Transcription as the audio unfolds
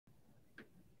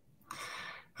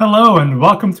Hello and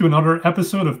welcome to another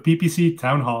episode of PPC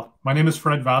Town Hall. My name is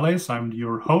Fred Valles. I'm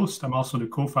your host. I'm also the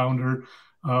co-founder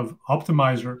of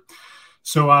Optmyzr.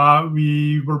 So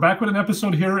we're back with an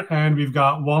episode here, and we've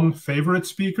got one favorite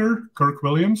speaker, Kirk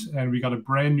Williams, and we got a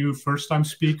brand new first-time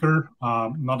speaker,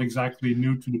 not exactly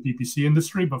new to the PPC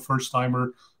industry, but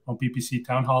first-timer on PPC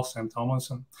Town Hall, Sam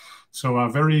Tomlinson. So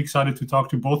very excited to talk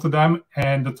to both of them.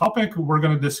 And the topic we're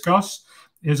going to discuss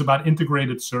is about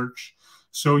integrated search.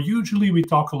 So usually we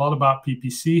talk a lot about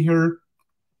PPC here,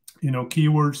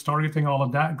 keywords, targeting, all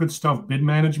of that good stuff, bid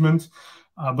management.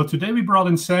 But today we brought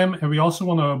in Sam, and we also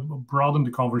want to broaden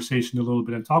the conversation a little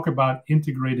bit and talk about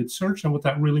integrated search and what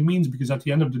that really means, because at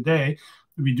the end of the day,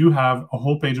 we do have a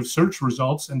whole page of search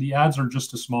results, and the ads are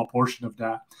just a small portion of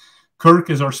that. Kirk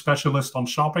is our specialist on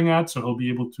shopping ads, so he'll be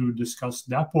able to discuss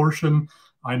that portion.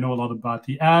 I know a lot about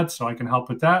the ads, so I can help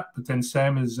with that. But then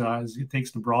Sam he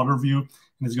takes the broader view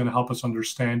and is going to help us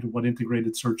understand what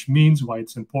integrated search means, why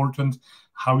it's important,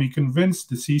 how we convince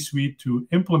the C-suite to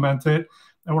implement it.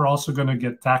 And we're also going to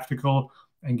get tactical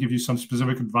and give you some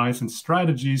specific advice and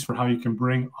strategies for how you can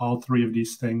bring all three of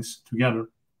these things together.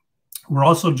 We're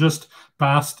also just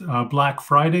past Black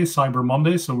Friday, Cyber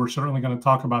Monday, so we're certainly going to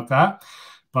talk about that.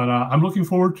 But I'm looking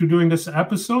forward to doing this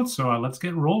episode, so let's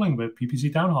get rolling with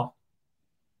PPC Town Hall.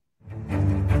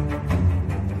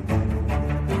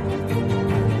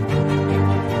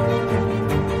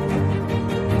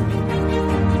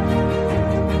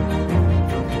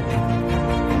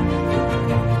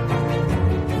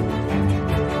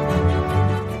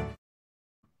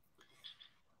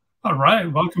 All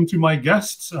right, welcome to my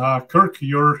guests. Kirk,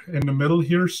 you're in the middle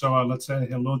here, so let's say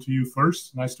hello to you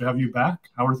first. Nice to have you back.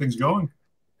 How are things going?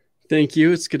 Thank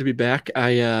you. It's good to be back.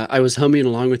 I was humming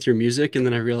along with your music, and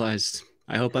then I realized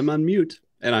I hope I'm on mute,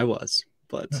 and I was,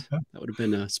 but that would have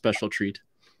been a special treat.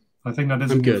 I think that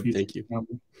is I'm good. Thank you.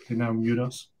 They now mute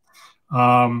us.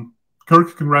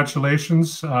 Kirk,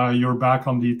 congratulations. You're back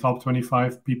on the top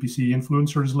 25 PPC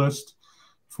influencers list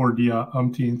for the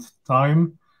umpteenth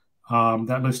time.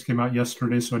 That list came out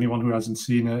yesterday, so anyone who hasn't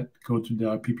seen it, go to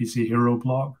the PPC Hero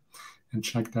blog and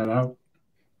check that out.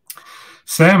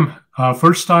 Sam,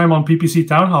 first time on PPC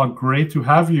Town Hall. Great to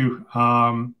have you.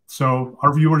 So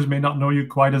our viewers may not know you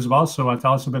quite as well, so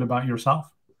tell us a bit about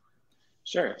yourself.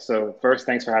 Sure. So first,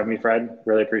 thanks for having me, Fred.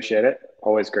 Really appreciate it.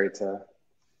 Always great to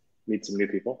meet some new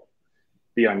people,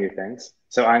 be on new things.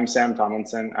 So I'm Sam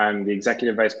Tomlinson. I'm the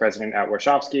Executive Vice President at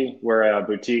Warschawski. We're a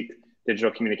boutique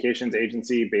digital communications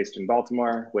agency based in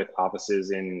Baltimore with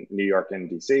offices in New York and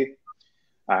DC.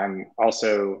 I'm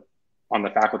also on the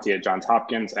faculty at Johns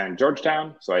Hopkins and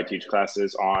Georgetown. So I teach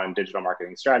classes on digital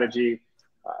marketing strategy,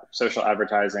 social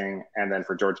advertising, and then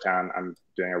for Georgetown, I'm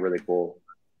doing a really cool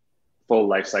full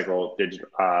life cycle digital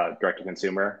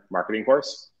direct-to-consumer marketing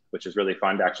course, which is really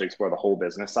fun to actually explore the whole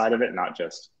business side of it, not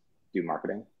just do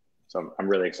marketing. So I'm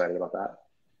really excited about that.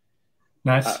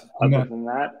 Nice. Other than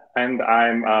that, and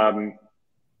I'm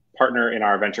partner in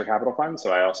our venture capital fund.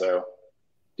 So I also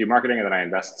do marketing and then I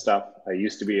invest stuff. I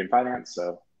used to be in finance,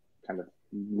 so kind of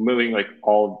moving like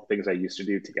all the things I used to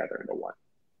do together into one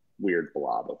weird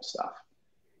blob of stuff.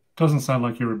 Doesn't sound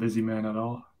like you're a busy man at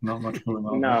all. Not much going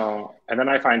on. No. And then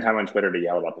I find time on Twitter to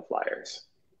yell about the Flyers.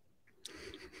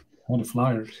 Oh, the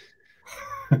Flyers.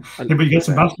 Yeah, but you get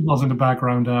some basketballs in the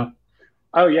background.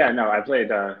 Oh, yeah. No, I played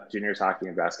juniors hockey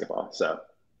and basketball. So,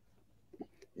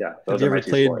 yeah, those Have you are my ever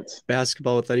two played sports.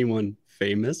 basketball with anyone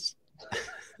famous?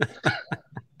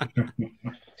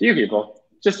 Few people.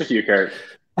 Just a few, Kirk.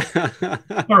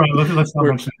 All right, let's not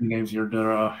mention any names here.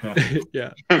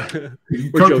 Yeah.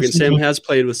 We're joking. Sam has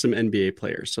played with some NBA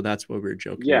players, so that's what we're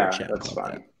joking. Yeah, that's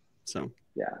fine. That. So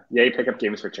yeah, you pick up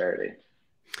games for charity.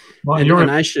 Well,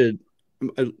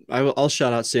 I'll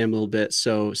shout out Sam a little bit.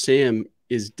 So Sam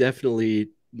is definitely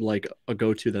like a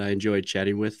go-to that I enjoyed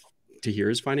chatting with to hear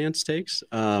his finance takes.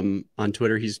 On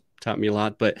Twitter, he's taught me a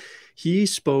lot, but he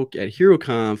spoke at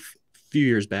HeroConf a few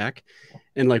years back.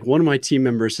 And like one of my team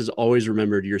members has always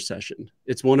remembered your session.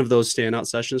 It's one of those standout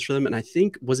sessions for them. And I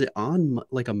think, was it on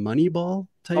like a Moneyball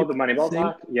type? Oh, the Moneyball thing?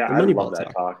 talk? Yeah, the I Moneyball love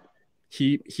that talk.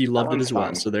 He loved it as well.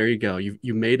 Fun. So there you go.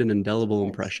 You made an indelible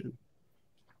impression.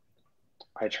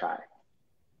 I try.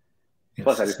 Yes.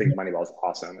 Plus, I just think Moneyball is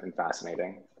awesome and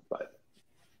fascinating. But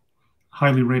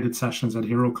highly rated sessions at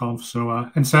HeroConf. So,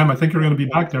 and Sam, I think you're going to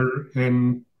be back there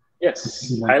in.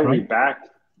 Yes, I will be back.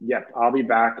 Yep, I'll be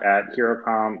back at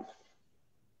HeroConf.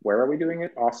 Where are we doing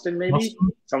it? Austin, maybe? Austin?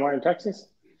 Somewhere in Texas?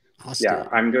 Austin. Yeah,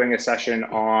 I'm doing a session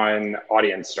on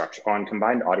audience structure, on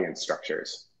combined audience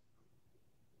structures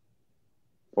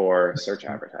for search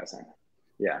advertising.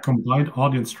 Yeah. Combined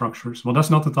audience structures. Well, that's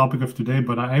not the topic of today,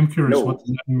 but I am curious, what does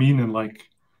that mean in like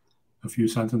a few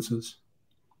sentences.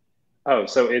 Oh,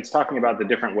 so it's talking about the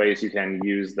different ways you can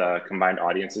use the combined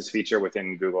audiences feature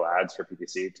within Google Ads for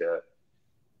PPC to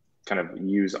kind of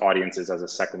use audiences as a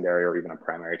secondary or even a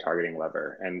primary targeting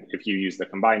lever. And if you use the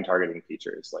combined targeting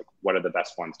features, like what are the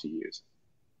best ones to use?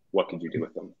 What could you do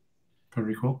with them?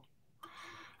 Very cool.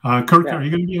 Kirk, are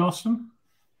you going to be in Austin?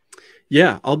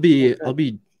 Yeah, I'll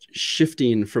be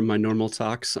shifting from my normal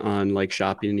talks on like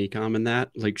shopping and e-com and that,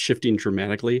 like shifting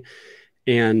dramatically,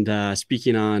 and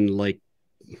speaking on like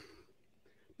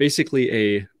basically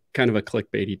a kind of a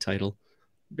clickbaity title,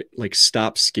 like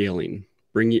stop scaling,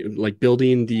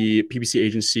 building the PPC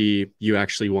agency you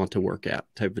actually want to work at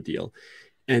type of deal.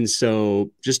 And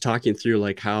so just talking through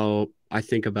like how I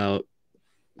think about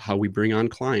how we bring on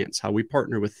clients, how we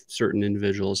partner with certain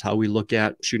individuals, how we look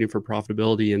at shooting for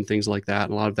profitability and things like that.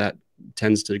 And a lot of that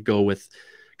tends to go with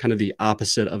kind of the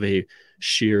opposite of a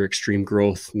sheer extreme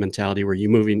growth mentality where you're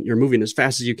moving as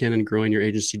fast as you can and growing your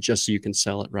agency just so you can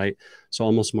sell it, right? So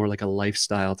almost more like a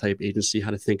lifestyle type agency, how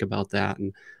to think about that.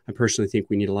 And I personally think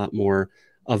we need a lot more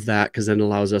of that, because then it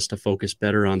allows us to focus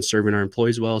better on serving our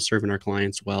employees well, serving our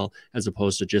clients well, as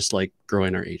opposed to just like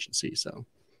growing our agency. So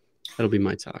that'll be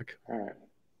my talk. All right.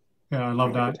 Yeah, I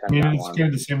love that. I mean, it's kind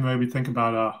of the same way we think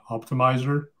about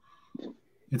Optmyzr.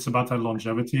 It's about that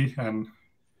longevity, and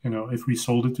if we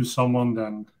sold it to someone,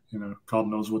 then God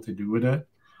knows what they do with it,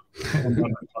 and then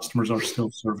our customers are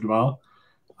still served well.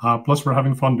 Plus, we're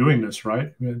having fun doing this,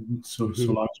 right? So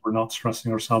long as we're not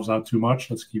stressing ourselves out too much,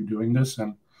 let's keep doing this,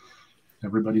 and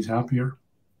everybody's happier.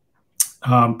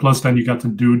 Plus, then you got the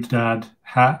dude dad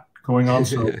hat going on,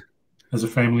 so. As a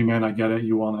family man, I get it.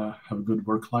 You want to have a good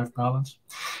work-life balance.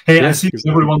 Hey, yeah, I see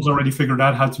everyone's already figured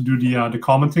out how to do the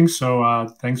commenting.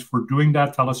 So thanks for doing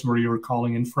that. Tell us where you're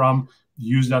calling in from.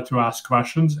 Use that to ask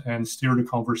questions and steer the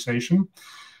conversation.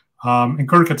 And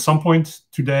Kirk, at some point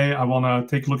today, I want to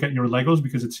take a look at your Legos,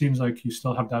 because it seems like you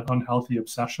still have that unhealthy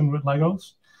obsession with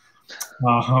Legos.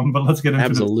 But let's get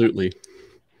into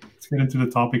let's get into the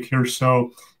topic here.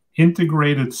 So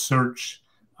integrated search.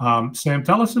 Sam,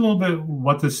 tell us a little bit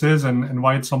what this is and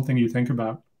why it's something you think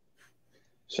about.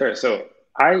 Sure. So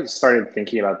I started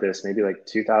thinking about this maybe like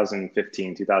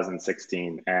 2015,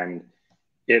 2016. And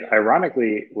it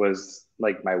ironically was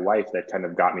like my wife that kind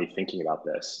of got me thinking about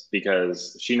this,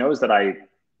 because she knows that I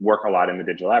work a lot in the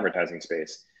digital advertising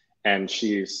space. And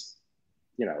she's,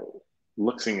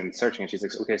 looking and searching, and she's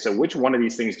like, okay, so which one of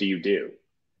these things do you do?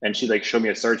 And she like showed me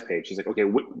a search page. She's like, okay,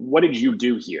 what did you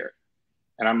do here?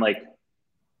 And I'm like,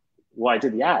 well, I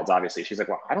did the ads, obviously. She's like,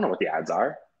 well, I don't know what the ads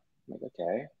are. I'm like,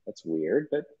 okay, that's weird,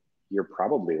 but you're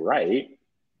probably right.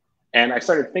 And I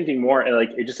started thinking more, and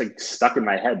like it just like stuck in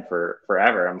my head for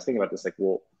forever. I was thinking about this, like,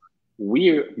 well,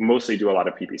 we mostly do a lot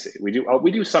of PPC. We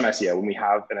do some SEO when we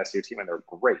have an SEO team, and they're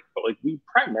great, but like we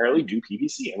primarily do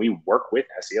PPC, and we work with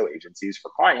SEO agencies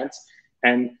for clients,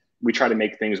 and we try to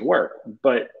make things work.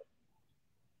 But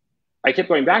I kept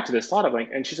going back to this thought of like,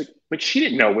 and she's like, but she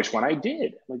didn't know which one I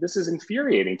did. Like, this is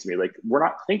infuriating to me. Like, we're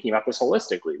not thinking about this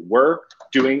holistically. We're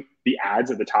doing the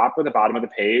ads at the top or the bottom of the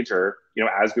page, or,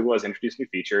 as Google has introduced new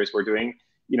features, we're doing,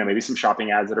 maybe some shopping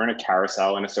ads that are in a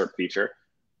carousel and a SERP feature,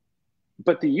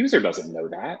 but the user doesn't know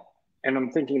that. And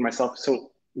I'm thinking to myself,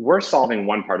 so we're solving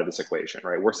one part of this equation,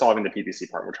 right? We're solving the PPC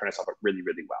part. We're trying to solve it really,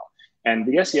 really well. And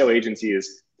the SEO agency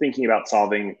is thinking about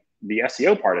solving the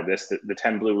SEO part of this, the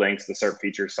 10 blue links, the SERP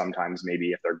features, sometimes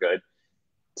maybe if they're good,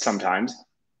 sometimes,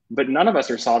 but none of us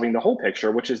are solving the whole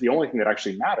picture, which is the only thing that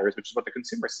actually matters, which is what the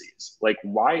consumer sees. Like,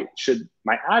 why should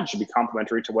my ad should be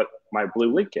complementary to what my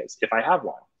blue link is, if I have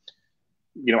one?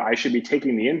 I should be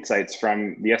taking the insights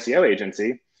from the SEO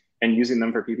agency and using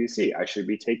them for PPC. I should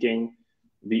be taking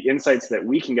the insights that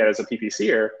we can get as a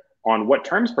PPCer on what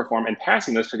terms perform and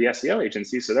passing those to the SEO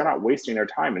agency, so they're not wasting their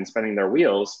time and spending their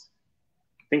wheels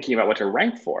thinking about what to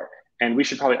rank for. And we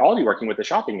should probably all be working with the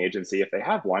shopping agency if they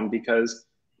have one, because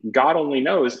God only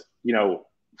knows,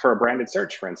 for a branded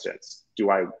search, for instance,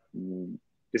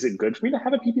 is it good for me to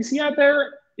have a PPC ad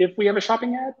there if we have a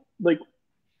shopping ad? Like,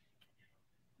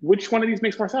 which one of these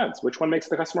makes more sense? Which one makes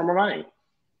the customer more money?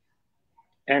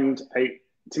 And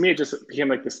to me, it just became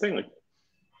like this thing, like,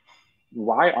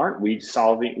 why aren't we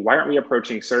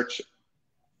approaching search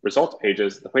results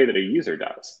pages the way that a user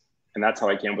does? And that's how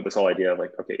I came up with this whole idea of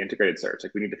like, okay, integrated search.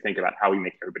 Like, we need to think about how we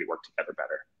make everybody work together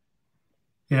better.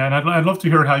 Yeah, and I'd love to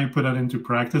hear how you put that into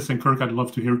practice. And Kirk, I'd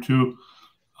love to hear too,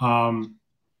 when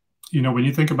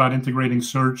you think about integrating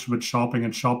search with shopping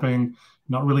and shopping,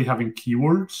 not really having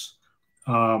keywords,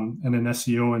 and in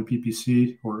SEO and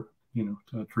PPC or,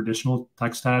 traditional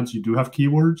text ads, you do have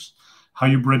keywords. How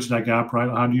you bridge that gap, right?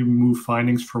 How do you move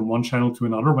findings from one channel to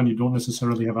another when you don't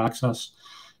necessarily have access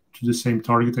to the same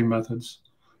targeting methods.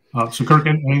 So Kirk,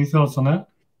 any thoughts on that?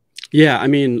 Yeah, I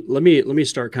mean, let me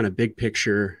start kind of big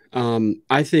picture.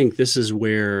 I think this is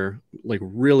where, like,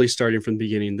 really starting from the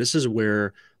beginning, this is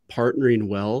where partnering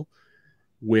well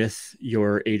with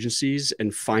your agencies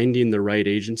and finding the right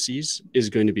agencies is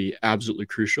going to be absolutely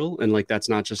crucial. And like, that's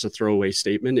not just a throwaway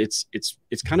statement. It's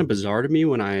kind of bizarre to me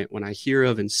when I hear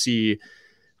of and see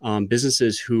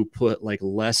businesses who put like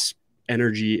less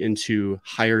energy into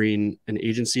hiring an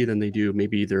agency than they do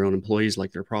maybe their own employees,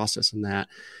 like their process and that.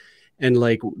 And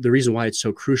like, the reason why it's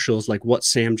so crucial is like what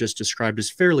Sam just described is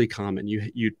fairly common.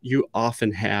 You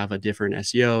often have a different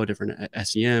SEO, a different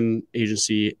SEM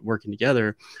agency working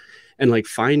together, and like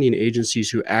finding agencies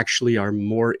who actually are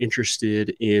more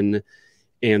interested in,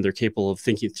 and they're capable of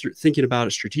thinking about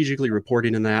it strategically,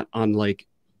 reporting in that on like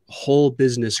whole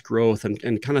business growth,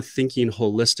 and kind of thinking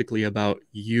holistically about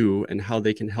you and how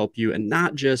they can help you, and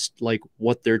not just like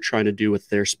what they're trying to do with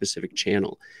their specific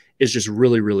channel, is just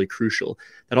really, really crucial.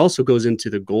 That also goes into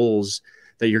the goals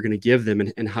that you're going to give them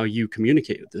and how you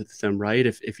communicate with them, right?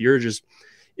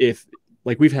 If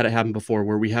like we've had it happen before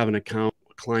where we have an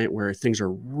client where things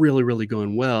are really, really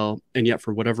going well, and yet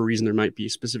for whatever reason, there might be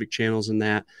specific channels in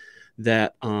that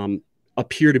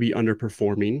appear to be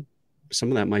underperforming. Some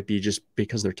of that might be just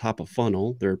because they're top of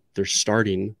funnel. They're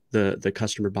starting the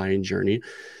customer buying journey.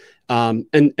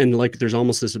 And like, there's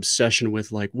almost this obsession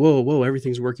with like, whoa,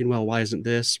 everything's working well. Why isn't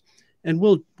this? And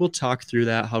we'll talk through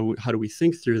that. How do we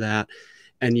think through that?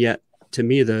 And yet, to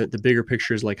me, the bigger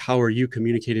picture is like, how are you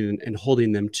communicating and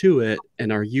holding them to it?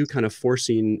 And are you kind of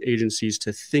forcing agencies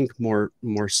to think more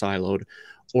siloed,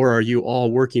 or are you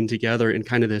all working together in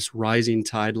kind of this rising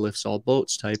tide lifts all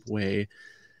boats type way?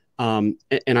 And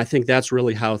I think that's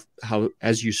really how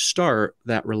as you start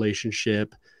that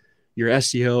relationship, your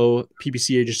SEO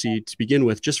PPC agency to begin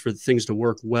with, just for things to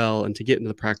work well and to get into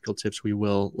the practical tips, we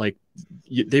will like,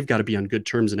 they've got to be on good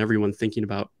terms, and everyone thinking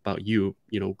about you,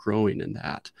 growing in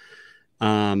that.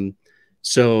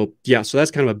 So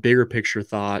that's kind of a bigger picture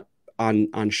thought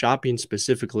on shopping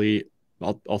specifically.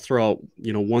 I'll throw out,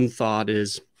 one thought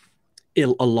is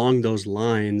along those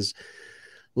lines.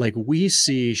 Like, we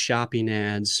see shopping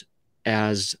ads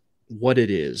as what it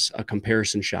is, a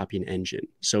comparison shopping engine.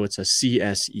 So it's a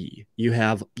CSE. You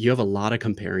have a lot of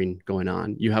comparing going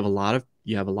on. You have a lot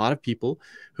of people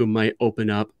who might open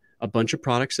up a bunch of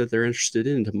products that they're interested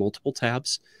in into multiple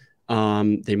tabs.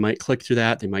 They might click through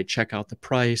that. They might check out the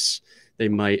price. They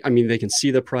can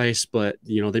see the price, but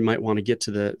they might want to get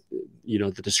to the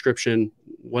description.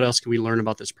 What else can we learn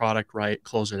about this product? Right.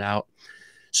 Close it out.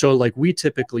 So like, we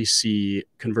typically see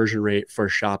conversion rate for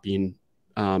shopping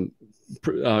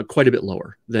quite a bit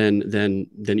lower than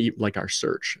like our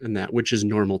search, and that, which is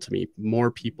normal to me.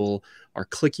 More people are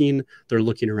clicking, they're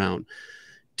looking around.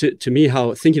 To me,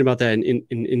 how thinking about that in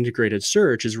integrated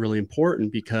search is really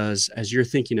important, because as you're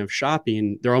thinking of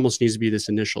shopping, there almost needs to be this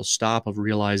initial stop of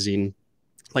realizing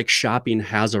like shopping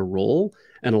has a role,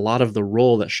 and a lot of the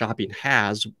role that shopping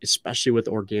has, especially with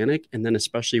organic, and then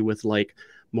especially with like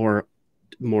more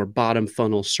bottom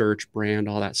funnel search, brand,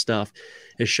 all that stuff,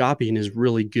 is shopping is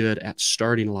really good at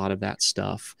starting a lot of that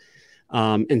stuff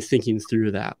and thinking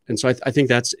through that. And so I think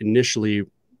that's initially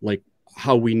like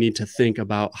how we need to think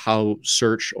about how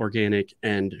search, organic,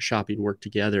 and shopping work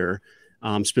together,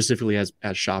 specifically as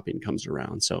shopping comes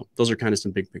around. So those are kind of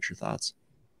some big picture thoughts.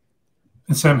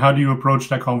 And Sam, how do you approach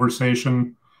that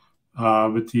conversation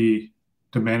with the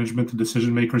management, the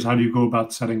decision makers? How do you go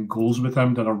about setting goals with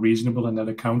them that are reasonable and that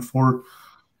account for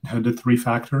the three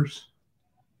factors?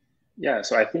 Yeah,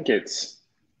 so I think it's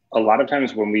a lot of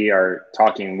times when we are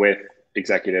talking with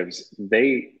executives,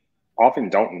 they often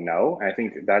don't know. And I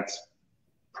think that's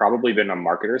probably been a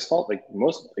marketer's fault. Like,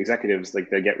 most executives, like,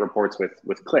 they get reports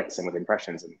with clicks and with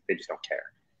impressions, and they just don't care.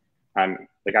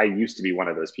 Like, I used to be one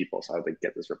of those people, so I would like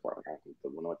get this report, like, I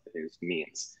don't know what this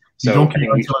means. So you don't care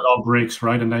until it all breaks,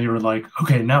 right? And then you're like,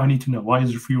 okay, now I need to know, why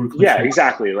is there fewer clicks? Yeah,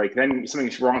 exactly. Like, then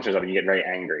something wrong shows up and you get very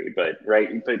angry. But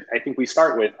I think we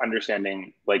start with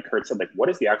understanding, like Kurt said, like, what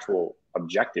is the actual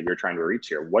objective you're trying to reach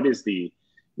here? What is the,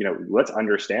 let's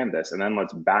understand this, and then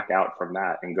let's back out from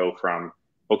that and go from,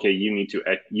 okay, you need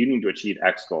to achieve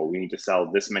X goal. We need to sell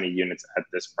this many units at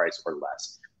this price or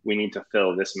less. We need to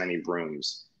fill this many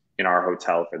rooms in our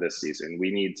hotel for this season.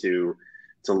 We need to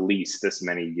lease this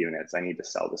many units. I need to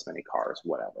sell this many cars,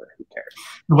 whatever, who cares?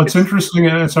 What's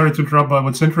interesting, sorry to interrupt, but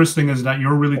what's interesting is that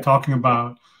you're really talking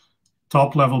about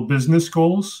top level business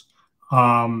goals.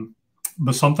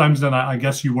 But sometimes then I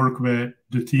guess you work with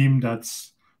the team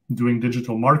that's doing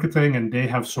digital marketing, and they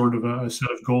have sort of a set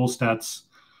of goals that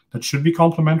should be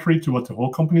complementary to what the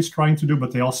whole company is trying to do,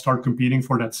 but they all start competing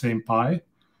for that same pie.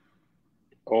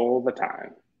 All the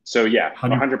time. So yeah,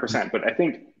 100%. But I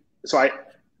think, so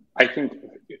I think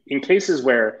in cases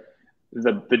where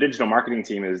the digital marketing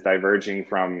team is diverging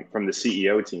from the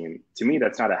CEO team, to me,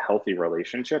 that's not a healthy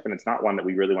relationship. And it's not one that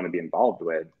we really want to be involved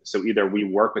with. So either we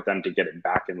work with them to get it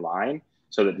back in line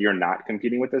so that you're not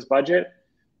competing with this budget,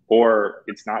 or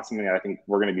it's not something that I think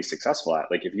we're going to be successful at.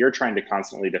 Like if you're trying to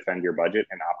constantly defend your budget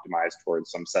and optimize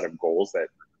towards some set of goals that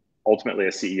ultimately a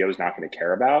CEO is not going to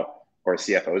care about, or a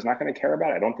CFO is not going to care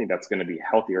about, I don't think that's going to be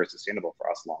healthy or sustainable for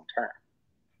us long term.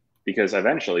 Because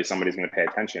eventually somebody's going to pay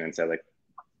attention and say, like,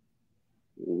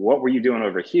 what were you doing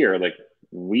over here? Like,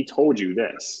 we told you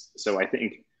this. So I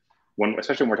think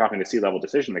especially when we're talking to C-level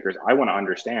decision makers, I want to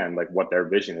understand like what their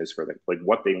vision is for like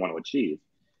what they want to achieve,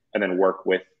 and then work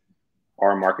with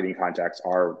our marketing contacts,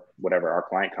 our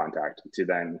client contact, to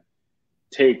then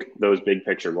take those big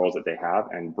picture goals that they have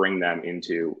and bring them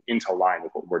into line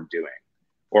with what we're doing,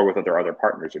 or with what their other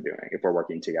partners are doing if we're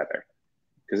working together.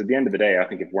 Because at the end of the day, I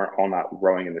think if we're all not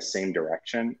rowing in the same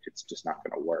direction, it's just not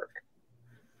going to work.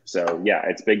 So yeah,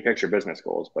 it's big picture business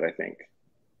goals, but I think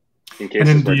in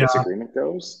cases where disagreement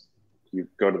goes, you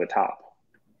go to the top.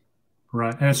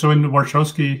 Right. And so in the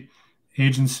Warschawski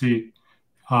agency,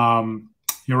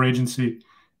 your agency,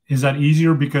 is that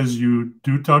easier because you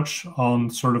do touch on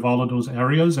sort of all of those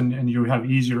areas and you have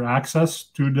easier access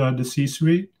to the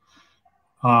C-suite?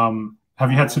 Have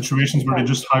you had situations where they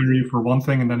just hire you for one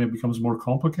thing and then it becomes more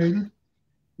complicated?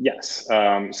 Yes.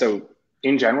 So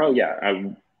in general, yeah,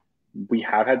 we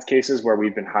have had cases where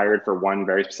we've been hired for one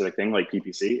very specific thing like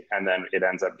PPC, and then it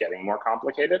ends up getting more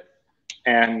complicated.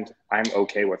 And I'm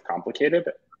okay with complicated.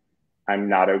 I'm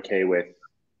not okay with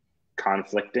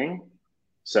conflicting.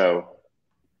 So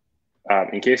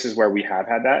in cases where we have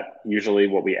had that, usually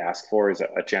what we ask for is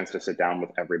a chance to sit down with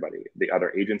everybody. The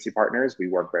other agency partners, we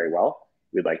work very well.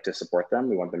 We'd like to support them.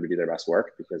 We want them to do their best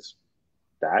work because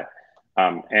that,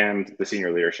 and the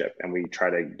senior leadership. And we try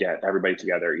to get everybody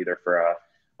together either for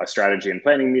a strategy and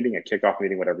planning meeting, a kickoff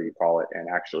meeting, whatever you call it, and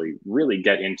actually really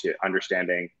get into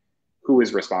understanding who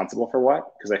is responsible for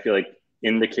what. Because I feel like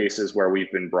in the cases where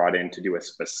we've been brought in to do a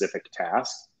specific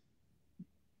task,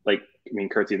 like, I mean,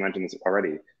 Kirk, you mentioned this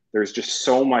already, there's just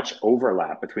so much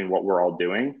overlap between what we're all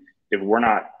doing. If we're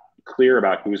not clear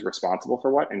about who's responsible for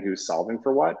what and who's solving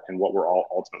for what and what we're all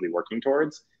ultimately working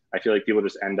towards, I feel like people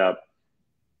just end up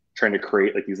trying to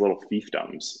create like these little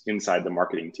fiefdoms inside the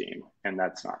marketing team. And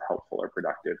that's not helpful or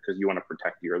productive because you want to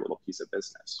protect your little piece of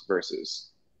business versus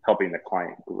helping the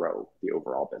client grow the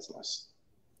overall business.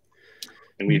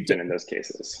 And we've been in those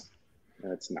cases.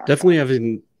 And it's not definitely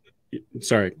having,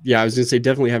 sorry. Yeah, I was going to say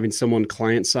definitely having someone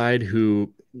client side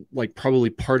who like probably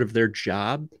part of their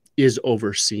job is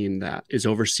overseeing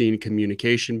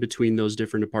communication between those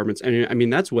different departments. And I mean,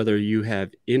 that's whether you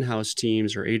have in-house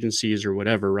teams or agencies or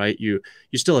whatever, right? You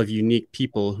still have unique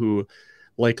people who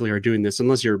likely are doing this,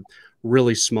 unless you're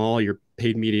really small, your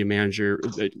paid media manager,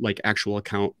 like actual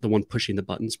account, the one pushing the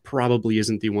buttons probably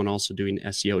isn't the one also doing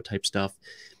SEO type stuff.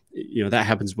 You know, that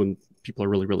happens when people are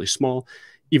really, really small,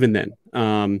 even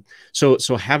then.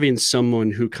 So having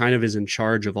someone who kind of is in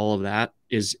charge of all of that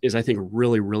is I think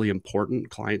really, really important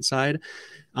client side.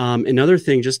 Another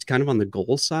thing, just kind of on the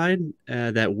goal side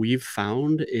that we've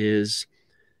found is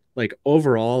like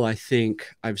overall, I think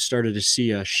I've started to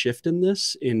see a shift in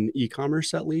this in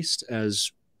e-commerce, at least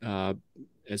as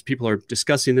people are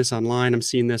discussing this online. I'm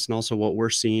seeing this and also what we're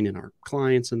seeing in our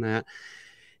clients and that.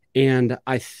 And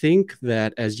I think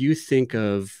that as you think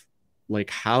of like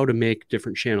how to make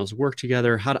different channels work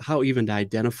together, how even to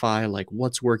identify like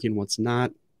what's working, what's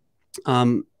not,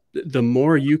 the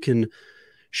more you can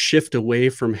shift away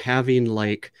from having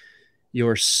like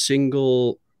your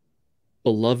single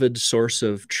beloved source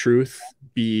of truth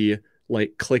be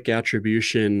like click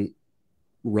attribution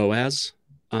ROAS,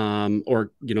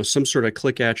 or, you know, some sort of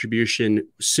click attribution,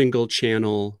 single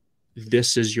channel,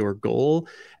 this is your goal.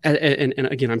 And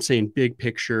again, I'm saying big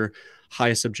picture,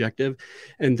 highest objective.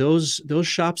 And those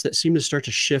shops that seem to start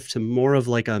to shift to more of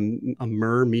like a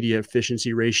MER, media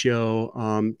efficiency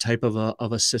ratio type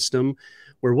of a system,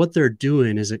 where what they're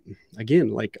doing is, again,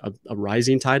 like a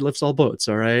rising tide lifts all boats.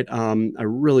 All right. I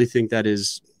really think that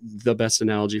is the best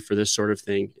analogy for this sort of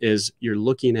thing. Is you're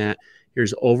looking at,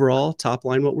 here's overall top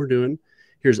line what we're doing,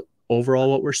 here's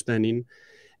overall what we're spending,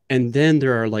 and then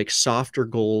there are like softer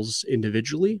goals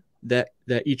individually that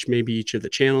each of the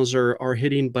channels are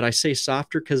hitting. But I say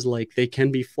softer because like they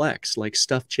can be flex, like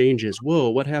stuff changes. Whoa,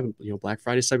 what happened? You know, Black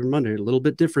Friday, Cyber Monday, a little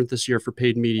bit different this year for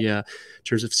paid media in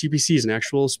terms of CPCs and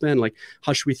actual spend. Like,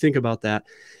 how should we think about that?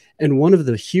 And one of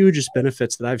the hugest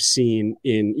benefits that I've seen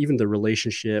in even the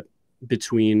relationship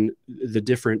between the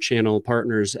different channel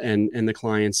partners and the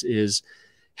clients is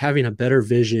having a better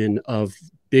vision of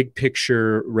big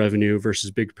picture revenue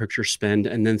versus big picture spend,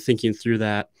 and then thinking through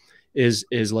that is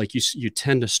like you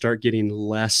tend to start getting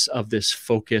less of this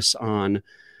focus on,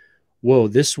 whoa,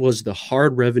 this was the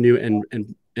hard revenue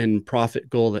and profit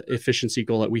goal, the efficiency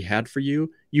goal that we had for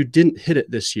you. You didn't hit it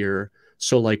this year.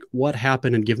 So like, what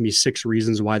happened? And give me 6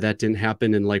 reasons why that didn't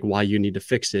happen and like why you need to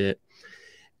fix it.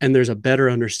 And there's a better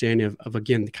understanding of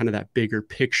again, kind of that bigger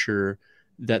picture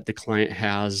that the client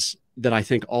has, that I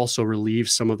think also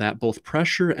relieves some of that both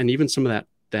pressure and even some of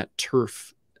that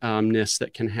turfness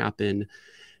that can happen,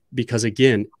 because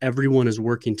again, everyone is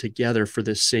working together for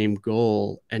this same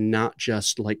goal and not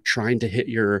just like trying to hit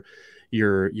your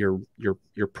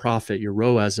profit, your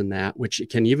ROAS in that, which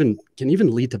can even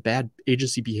lead to bad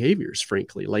agency behaviors,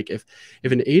 frankly. Like if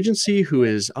an agency who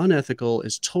is unethical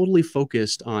is totally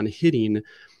focused on hitting,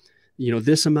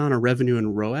 this amount of revenue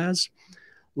and ROAS,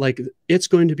 like it's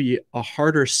going to be a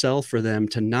harder sell for them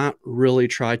to not really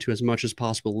try to, as much as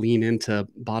possible, lean into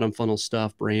bottom funnel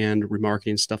stuff, brand,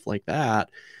 remarketing, stuff like that,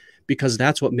 because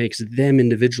that's what makes them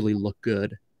individually look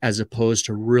good, as opposed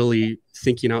to really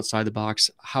thinking outside the box.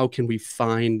 How can we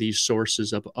find these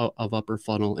sources of upper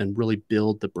funnel and really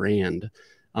build the brand?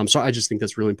 So I just think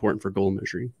that's really important for goal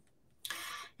measuring.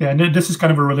 Yeah, and this is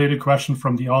kind of a related question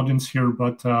from the audience here,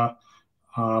 but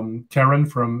Karen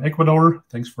from Ecuador,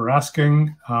 thanks for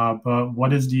asking. But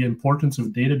what is the importance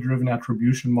of data-driven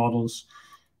attribution models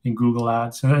in Google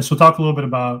Ads? And so talk a little bit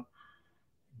about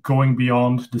going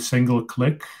beyond the single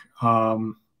click,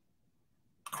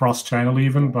 cross-channel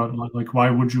even, but like why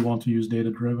would you want to use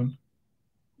data-driven?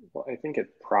 Well, I think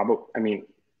it probably,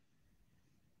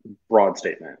 broad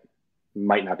statement,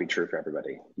 might not be true for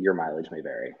everybody. Your mileage may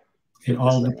vary. It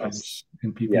all depends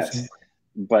in PPC. Yes,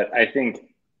 but I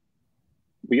think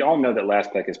we all know that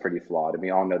last click is pretty flawed, and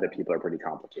we all know that people are pretty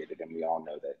complicated, and we all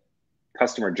know that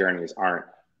customer journeys aren't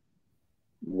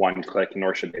one click,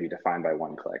 nor should they be defined by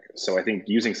one click. So I think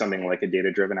using something like a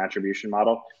data-driven attribution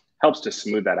model helps to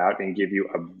smooth that out and give you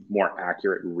a more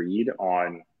accurate read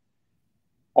on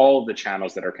all of the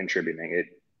channels that are contributing. It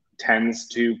tends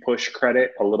to push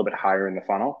credit a little bit higher in the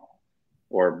funnel,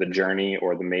 or the journey,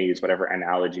 or the maze, whatever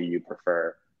analogy you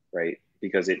prefer, right?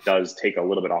 Because it does take a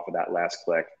little bit off of that last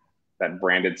click, that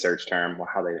branded search term. Well,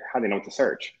 how they know what to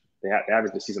search. They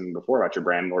have to see something before about your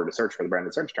brand in order to search for the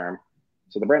branded search term.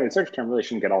 So the branded search term really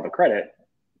shouldn't get all the credit,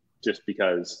 just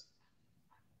because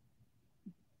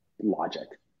logic.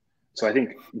 So I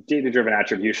think data-driven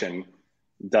attribution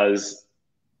does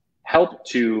help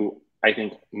to, I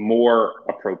think, more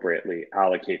appropriately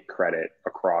allocate credit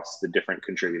across the different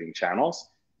contributing channels,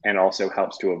 and also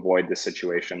helps to avoid the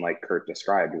situation like Kirk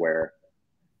described, where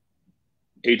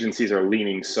agencies are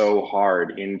leaning so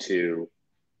hard into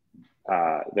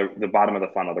the bottom of the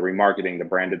funnel, the remarketing, the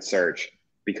branded search,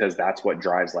 because that's what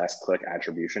drives last click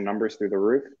attribution numbers through the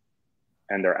roof.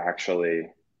 And they're actually,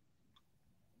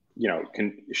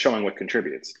 showing what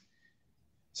contributes.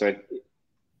 So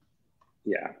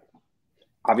yeah,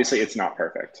 obviously it's not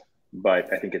perfect,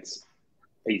 but I think it's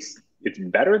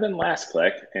better than last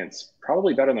click, and it's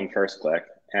probably better than first click,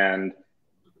 and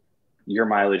your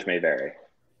mileage may vary.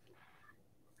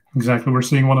 Exactly. We're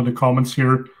seeing one of the comments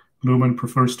here. Lumen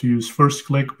prefers to use first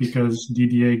click because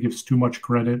DDA gives too much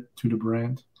credit to the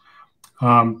brand.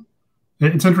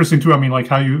 It's interesting too. I mean, like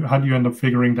how do you end up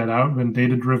figuring that out when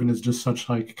data-driven is just such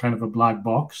like kind of a black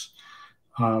box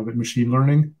with machine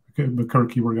learning? Okay, but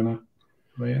Kirk, you were gonna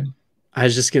weigh in. I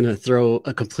was just gonna throw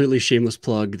a completely shameless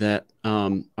plug that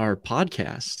our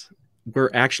podcast,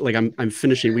 we're actually like I'm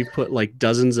finishing. We've put like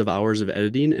dozens of hours of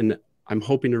editing, and I'm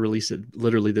hoping to release it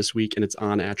literally this week, and it's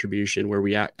on attribution, where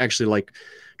we actually like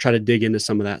try to dig into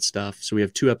some of that stuff. So we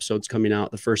have 2 episodes coming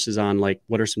out. The first is on like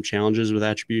what are some challenges with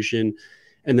attribution,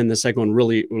 and then the second one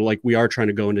really like we are trying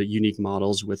to go into unique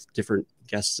models with different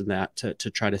guests in that to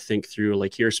try to think through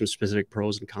like here are some specific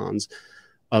pros and cons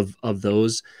of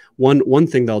those. One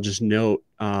thing that I'll just note,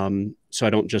 so I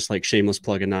don't just like shameless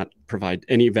plug and not provide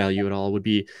any value at all, would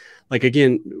be like,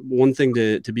 again, one thing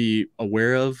to be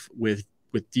aware of with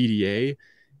DDA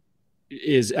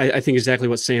is I think exactly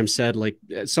what Sam said. Like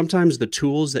sometimes the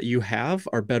tools that you have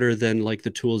are better than like the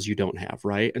tools you don't have,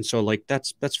 right? And so like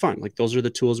that's fine. Like those are the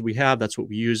tools we have. That's what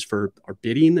we use for our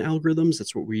bidding algorithms.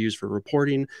 That's what we use for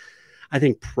reporting. I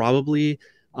think probably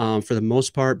for the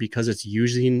most part, because it's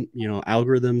using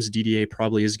algorithms, DDA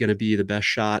probably is going to be the best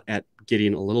shot at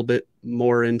getting a little bit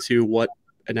more into what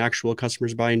an actual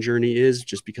customer's buying journey is,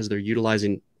 just because they're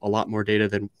utilizing a lot more data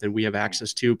than we have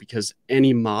access to, because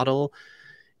any model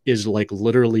is like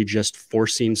literally just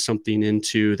forcing something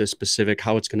into the specific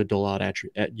how it's going to dole out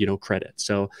credit.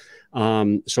 So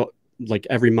like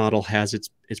every model has its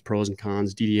pros and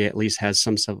cons. DDA at least has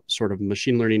some sort of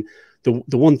machine learning.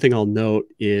 The one thing I'll note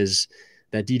is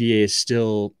that DDA is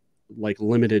still like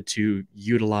limited to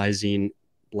utilizing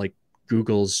like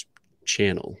Google's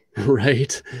channel,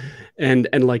 right? And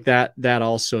like that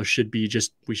also should be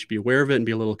just, we should be aware of it and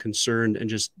be a little concerned, and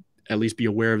just at least be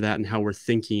aware of that, and how we're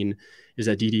thinking is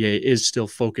that DDA is still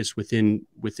focused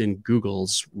within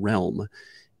Google's realm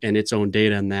and its own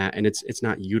data in that, and it's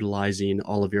not utilizing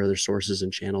all of your other sources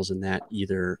and channels in that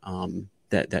either,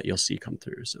 that you'll see come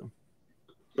through. So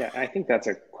yeah, I think that's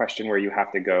a question where you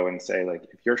have to go and say, like,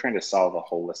 if you're trying to solve a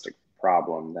holistic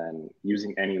problem, then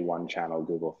using any one channel,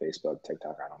 Google, Facebook,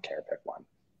 TikTok, I don't care, pick one,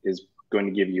 is going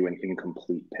to give you an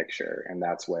incomplete picture. And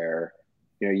that's where,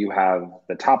 you know, you have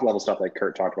the top level stuff like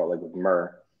Kirk talked about, like with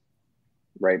MIR,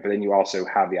 right? But then you also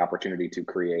have the opportunity to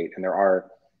create, and there are,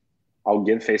 I'll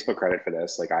give Facebook credit for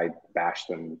this. Like, I bash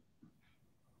them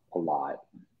a lot,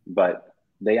 but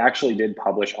they actually did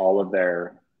publish all of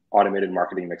their automated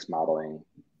marketing mix modeling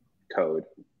code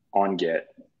on Git.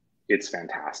 It's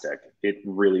fantastic. It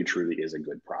really, truly is a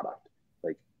good product.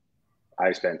 Like,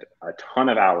 I spent a ton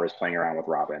of hours playing around with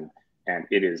Robin, and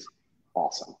it is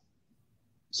awesome.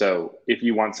 So if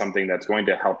you want something that's going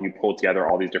to help you pull together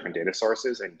all these different data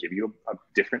sources and give you a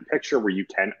different picture where you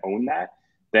can own that,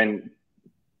 then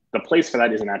the place for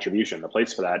that is an attribution. The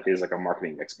place for that is like a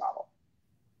marketing mix model.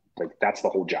 Like, that's the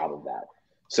whole job of that.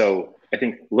 So I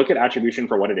think look at attribution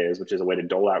for what it is, which is a way to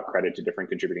dole out credit to different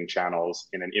contributing channels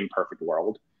in an imperfect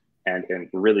world and in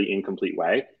a really incomplete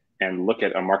way. And look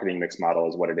at a marketing mix model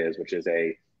as what it is, which is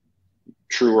a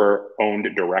truer owned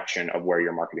direction of where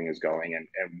your marketing is going and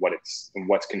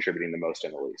what's contributing the most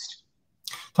and the least.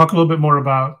 Talk a little bit more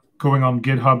about going on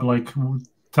GitHub. Like,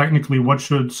 technically, what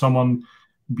should someone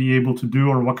be able to do,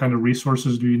 or what kind of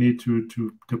resources do you need to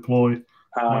deploy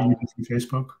using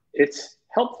Facebook? It's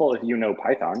helpful if you know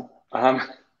Python.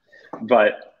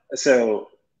 But so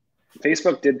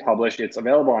Facebook did publish, it's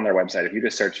available on their website. If you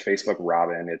just search Facebook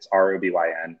Robin, it's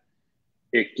ROBYN,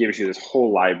 it gives you this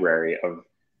whole library of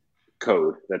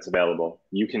code that's available.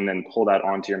 You can then pull that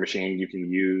onto your machine. You can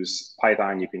use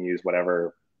Python, you can use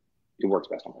whatever, it works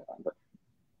best on Python, but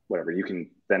whatever. You can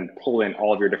then pull in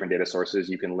all of your different data sources.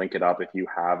 You can link it up if you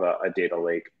have a data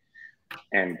lake,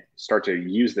 and start to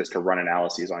use this to run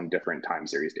analyses on different time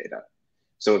series data.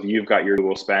 So if you've got your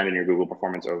Google spend and your Google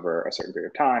performance over a certain period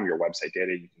of time, your website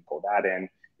data, you can pull that in.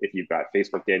 If you've got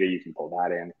Facebook data, you can pull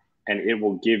that in, and it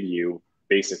will give you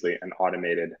basically an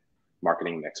automated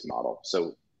marketing mix model.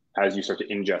 So as you start to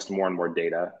ingest more and more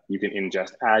data, you can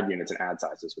ingest ad units and ad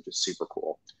sizes, which is super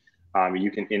cool.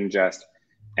 You can ingest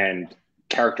and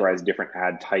characterize different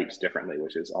ad types differently,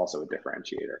 which is also a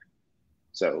differentiator.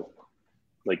 So,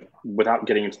 like, without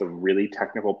getting into the really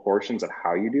technical portions of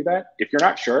how you do that, if you're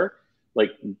not sure,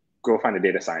 like, go find a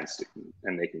data science student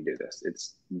and they can do this.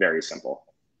 It's very simple.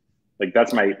 Like,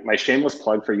 that's my shameless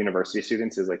plug for university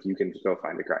students, is like, you can go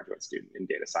find a graduate student in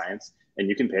data science and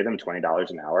you can pay them $20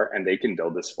 an hour and they can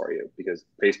build this for you, because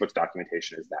Facebook's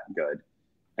documentation is that good.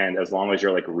 And as long as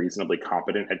you're like reasonably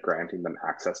competent at granting them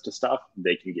access to stuff,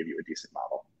 they can give you a decent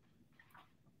model.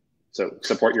 So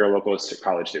support your local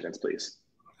college students, please.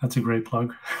 That's a great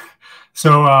plug.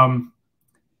 So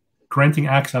granting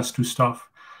access to stuff.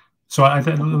 So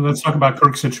let's talk about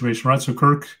Kirk's situation, right? So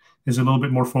Kirk is a little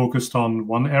bit more focused on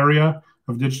one area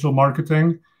of digital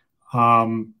marketing.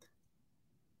 In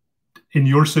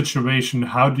your situation,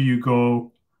 how do you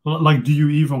go, like, do you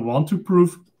even want to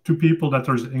prove to people that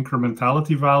there's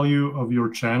incrementality value of your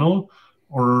channel?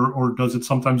 Or does it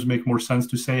sometimes make more sense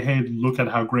to say, hey, look at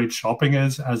how great shopping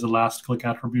is as a last click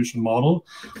attribution model?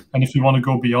 And if you want to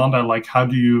go beyond that, like, how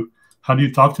do you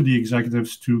talk to the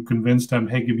executives to convince them,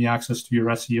 hey, give me access to your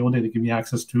SEO data, give me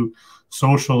access to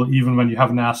social, even when you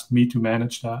haven't asked me to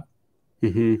manage that?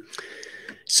 Mm-hmm.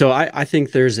 So I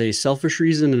think there's a selfish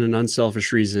reason and an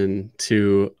unselfish reason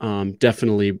to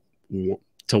definitely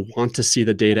to want to see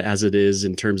the data as it is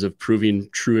in terms of proving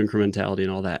true incrementality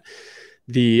and all that.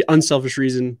 The unselfish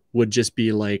reason would just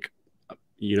be like,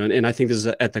 you know, and I think this is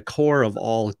at the core of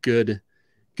all good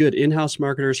in-house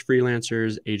marketers,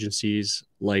 freelancers, agencies.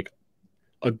 Like,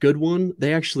 a good one,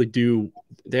 they actually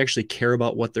care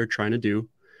about what they're trying to do,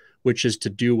 which is to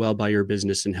do well by your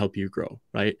business and help you grow,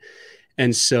 right?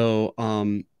 And so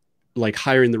like,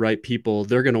 hiring the right people,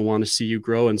 they're going to want to see you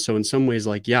grow. And so in some ways,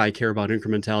 like, yeah, I care about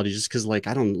incrementality just because, like,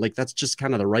 I don't, like, that's just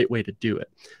kind of the right way to do it.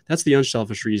 That's the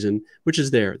unselfish reason, which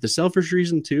is there. The selfish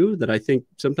reason too, that I think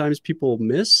sometimes people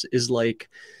miss, is like,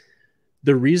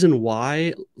 the reason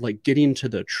why, like, getting to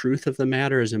the truth of the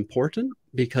matter is important,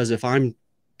 because if I'm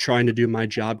trying to do my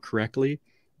job correctly,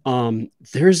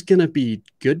 there's going to be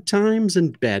good times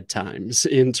and bad times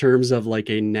in terms of like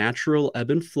a natural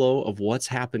ebb and flow of what's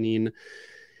happening.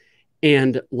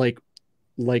 And like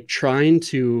trying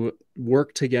to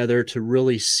work together to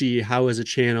really see how is a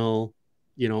channel,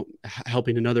 you know,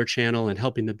 helping another channel and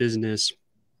helping the business.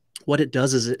 What it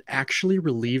does is it actually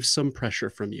relieves some pressure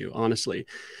from you, honestly,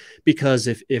 because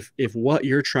if what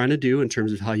you're trying to do in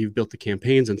terms of how you've built the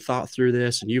campaigns and thought through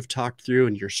this and you've talked through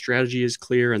and your strategy is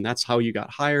clear and that's how you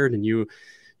got hired and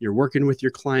you're working with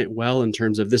your client well in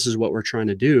terms of this is what we're trying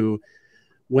to do,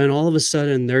 when all of a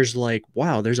sudden there's like,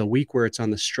 wow, there's a week where it's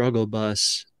on the struggle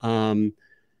bus.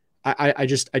 I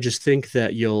just think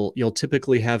that you'll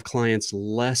typically have clients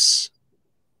less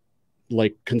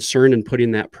like concerned and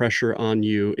putting that pressure on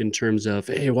you in terms of,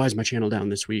 hey, why is my channel down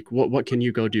this week? What can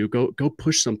you go do? Go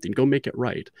push something, go make it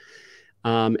right.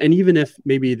 And even if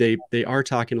maybe they are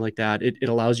talking like that, it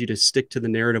allows you to stick to the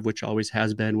narrative, which always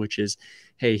has been, which is,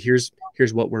 hey, here's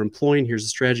what we're employing, here's the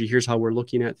strategy, here's how we're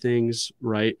looking at things,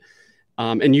 right?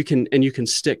 And you can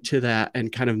stick to that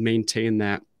and kind of maintain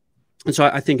that. And so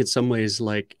I think in some ways,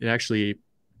 like it actually,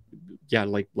 yeah,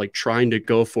 like trying to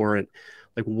go for it.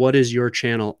 Like, what is your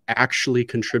channel actually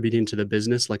contributing to the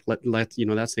business? Like, let you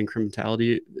know, that's the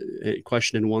incrementality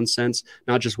question in one sense,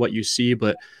 not just what you see,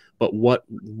 but what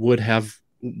would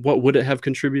it have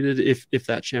contributed if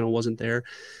that channel wasn't there?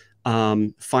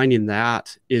 Finding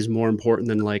that is more important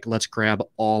than like, let's grab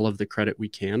all of the credit we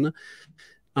can.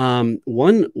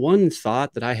 One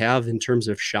thought that I have in terms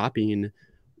of shopping,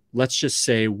 let's just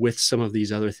say with some of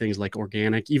these other things like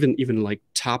organic, even like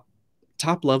top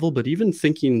level, but even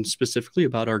thinking specifically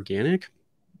about organic,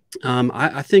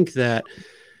 I think that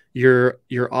you're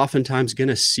oftentimes going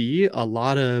to see a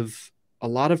lot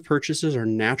of purchases are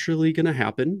naturally going to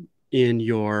happen in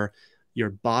your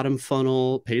bottom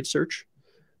funnel paid search,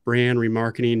 brand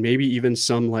remarketing, maybe even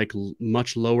some like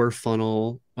much lower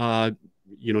funnel,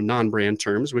 non-brand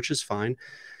terms, which is fine.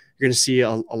 You're going to see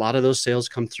a lot of those sales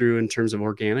come through in terms of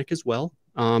organic as well,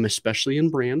 especially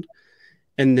in brand.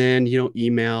 And then,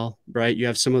 email, right? You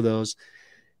have some of those.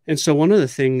 And so one of the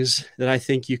things that I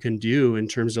think you can do in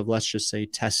terms of, let's just say,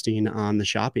 testing on the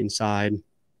shopping side,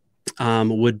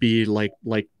 would be like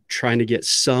trying to get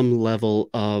some level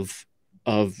of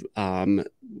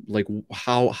like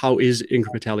how is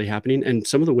incrementality happening. And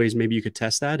some of the ways maybe you could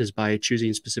test that is by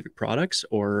choosing specific products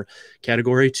or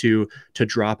category to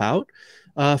drop out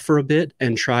for a bit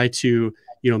and try to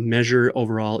measure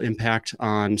overall impact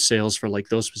on sales for like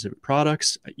those specific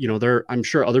products. I'm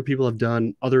sure other people have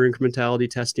done other incrementality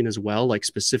testing as well, like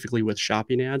specifically with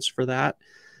shopping ads for that.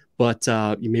 But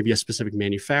maybe a specific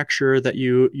manufacturer that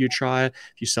you try. If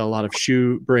you sell a lot of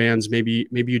shoe brands, maybe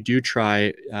you do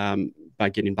try by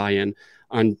getting buy-in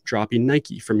on dropping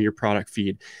Nike from your product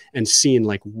feed and seeing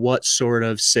like what sort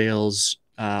of sales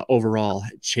overall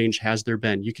change has there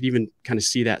been. You could even kind of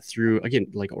see that through, again,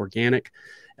 like organic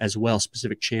as well,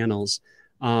 specific channels.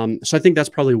 So I think that's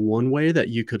probably one way that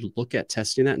you could look at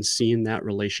testing that and seeing that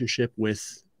relationship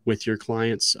with your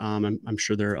clients. I'm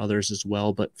sure there are others as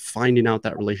well, but finding out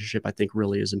that relationship, I think,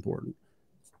 really is important.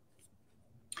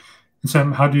 And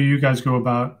Sam, how do you guys go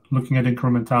about looking at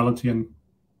incrementality and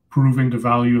proving the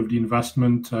value of the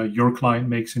investment your client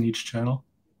makes in each channel?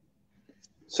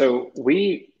 So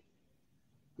we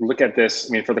look at this.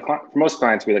 I mean, for most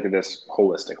clients, we look at this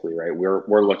holistically, right?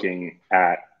 We're looking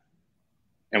at,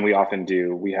 and we often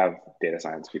do, we have data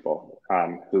science people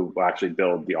who will actually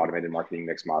build the automated marketing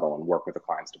mix model and work with the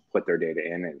clients to put their data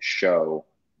in and show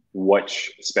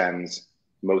which spends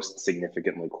most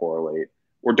significantly correlate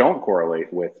or don't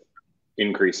correlate with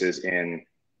increases in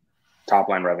top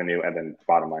line revenue and then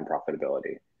bottom line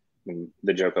profitability. And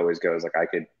the joke always goes like, I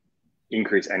could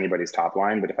increase anybody's top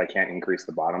line, but if I can't increase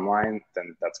the bottom line,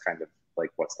 then that's kind of like,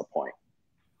 what's the point?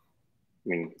 I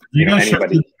mean,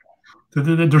 anybody.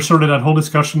 There's sort of that whole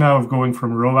discussion now of going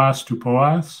from ROAS to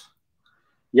POAS.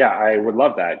 Yeah, I would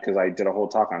love that because I did a whole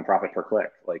talk on profit per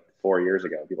click like 4 years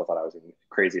ago. People thought I was a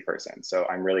crazy person. So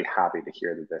I'm really happy to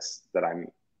hear that I'm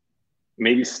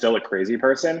maybe still a crazy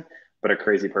person, but a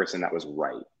crazy person that was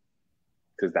right,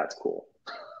 because that's cool.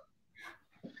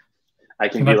 I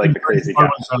can be like the crazy guy.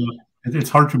 It's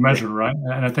hard to measure, right?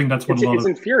 And I think that's what it's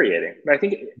infuriating. But I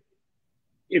think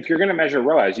if you're going to measure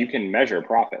ROAS, you can measure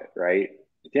profit, right?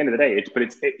 At the end of the day,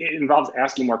 it involves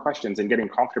asking more questions and getting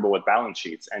comfortable with balance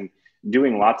sheets and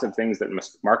doing lots of things that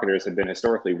marketers have been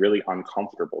historically really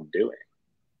uncomfortable doing.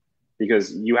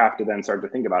 Because you have to then start to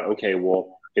think about, okay,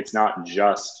 well, it's not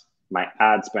just my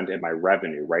ad spend and my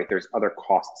revenue, right? There's other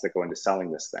costs that go into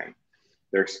selling this thing.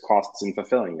 There's costs in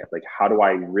fulfilling it. Like, how do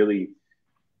I really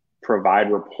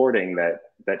provide reporting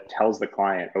that tells the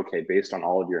client, okay, based on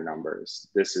all of your numbers,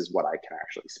 this is what I can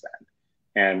actually spend.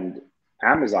 And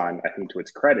Amazon, I think to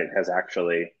its credit, has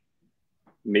actually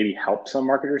maybe helped some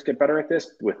marketers get better at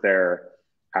this with their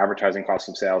advertising cost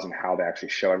of sales and how they actually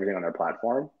show everything on their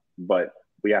platform. But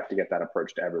we have to get that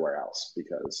approach to everywhere else,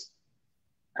 because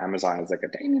Amazon is like a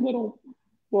tiny little,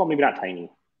 well, maybe not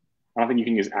tiny. I don't think you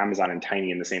can use Amazon and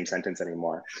tiny in the same sentence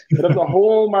anymore. But of the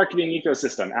whole marketing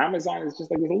ecosystem, Amazon is just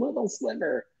like a little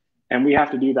sliver. And we have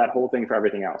to do that whole thing for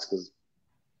everything else. Because,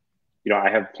 you know, I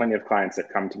have plenty of clients that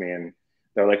come to me and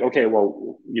they're like, okay,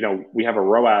 well, you know, we have a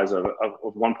ROAS of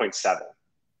 1.7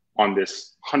 on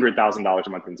this $100,000 a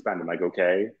month in spend. I'm like,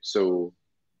 okay, so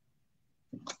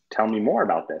tell me more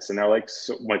about this. And they're like,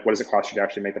 so like, what does it cost you to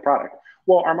actually make the product?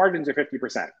 Well, our margins are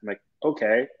 50%. I'm like,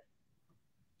 okay,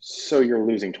 so you're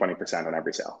losing 20% on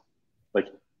every sale. Like,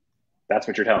 that's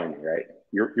what you're telling me, right?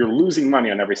 You're losing money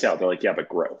on every sale. They're like, yeah, but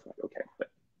growth. Like, okay, but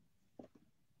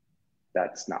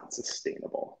that's not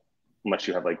sustainable unless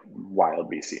you have like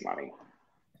wild VC money.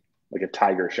 Like if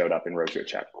Tiger showed up and wrote you a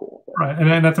check, cool. But right,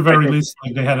 and at the very least,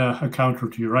 like they had a counter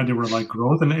to you, right? They were like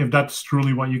growth, and if that's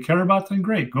truly what you care about, then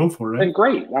great, go for it. Then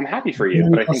great, I'm happy for you.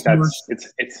 But I think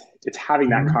that's it's having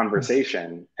that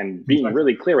conversation and being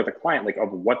really clear with the client, like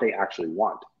of what they actually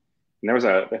want. And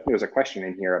I think there was a question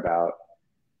in here about,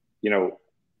 you know,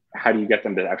 how do you get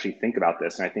them to actually think about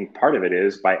this? And I think part of it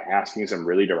is by asking some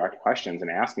really direct questions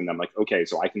and asking them like, okay,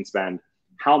 so I can spend,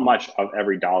 how much of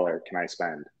every dollar can I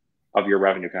spend of your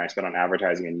revenue can I spend on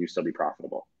advertising and you still be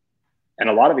profitable? And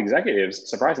a lot of executives,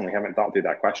 surprisingly, haven't thought through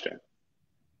that question.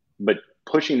 But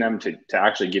pushing them to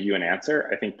actually give you an answer,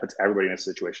 I think puts everybody in a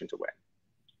situation to win.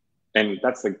 And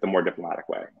that's like the more diplomatic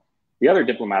way. The other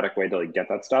diplomatic way to like get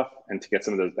that stuff and to get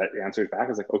some of those answers back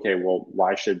is like, okay, well,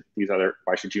 why should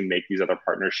you make these other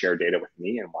partners share data with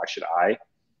me, and why should I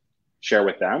share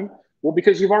with them? Well,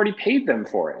 because you've already paid them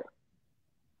for it.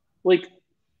 Like,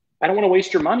 I don't want to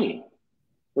waste your money.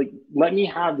 Like, let me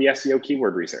have the SEO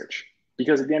keyword research,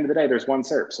 because at the end of the day, there's one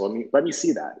SERP. So let me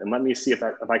see that, and let me see if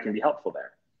I can be helpful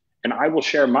there. And I will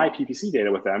share my PPC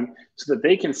data with them so that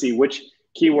they can see which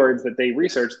keywords that they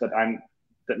research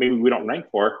that maybe we don't rank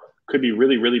for could be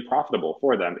really, really profitable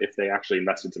for them if they actually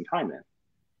invested some time in.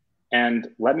 And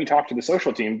let me talk to the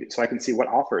social team so I can see what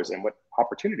offers and what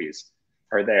opportunities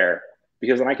are there,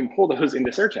 because then I can pull those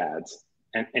into search ads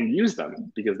and use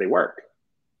them because they work.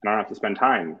 And I don't have to spend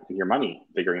time and your money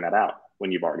figuring that out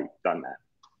when you've already done that.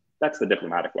 That's the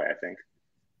diplomatic way, I think.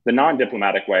 The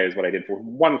non-diplomatic way is what I did for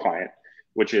one client,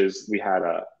 which is they had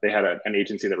an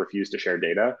agency that refused to share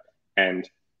data, and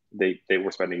they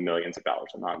were spending millions of dollars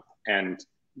a month, and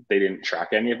they didn't track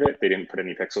any of it. They didn't put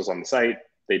any pixels on the site.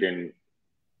 They didn't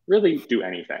really do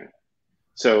anything.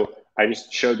 So I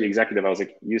just showed the executive, I was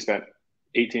like, you spent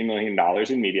 $18 million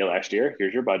in media last year.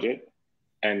 Here's your budget.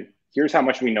 And here's how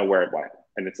much we know where it went.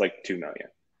 And it's like 2 million.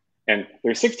 And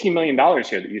there's $16 million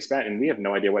here that you spent, and we have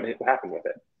no idea what happened with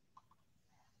it.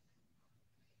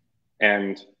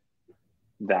 And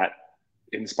that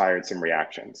inspired some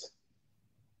reactions.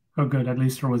 Oh, good. At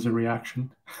least there was a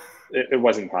reaction. It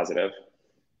wasn't positive.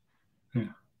 Yeah,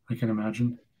 I can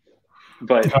imagine.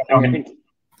 But I think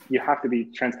you have to be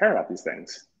transparent about these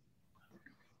things.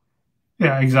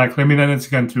 Yeah, exactly. I mean, and it's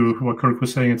again to what Kirk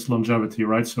was saying, it's longevity,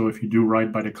 right? So if you do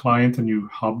right by the client and you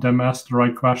help them ask the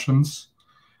right questions,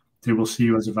 they will see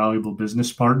you as a valuable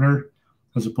business partner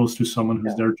as opposed to someone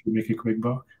who's there to make a quick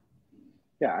buck.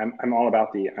 Yeah, I'm all about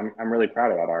I'm really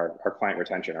proud about our client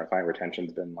retention. Our client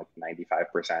retention's been like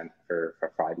 95% for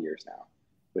 5 years now,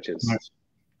 which is nice.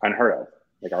 Unheard of.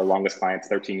 Like our longest client's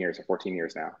 13 years or 14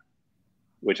 years now,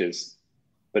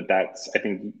 but I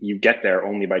think you get there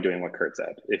only by doing what Kurt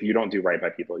said. If you don't do right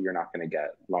by people, you're not going to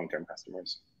get long-term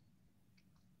customers.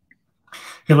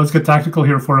 Okay, let's get tactical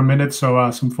here for a minute.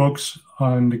 So some folks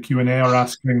on the Q&A are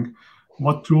asking,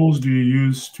 what tools do you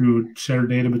use to share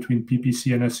data between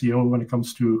PPC and SEO when it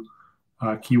comes to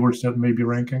keywords that may be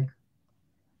ranking?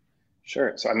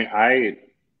 Sure. So, I mean, I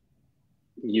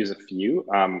use a few.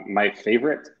 My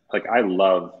favorite, like I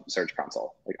love Search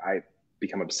Console. Like I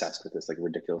become obsessed with this like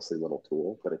ridiculously little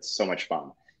tool, but it's so much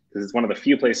fun because it's one of the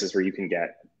few places where you can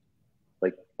get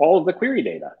like all of the query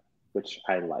data, which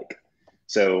I like.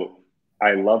 So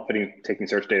I love taking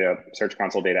Search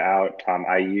Console data out.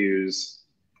 I used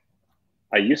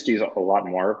to use a lot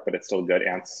more, but it's still good.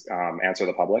 Answer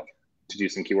the Public to do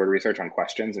some keyword research on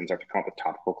questions and start to come up with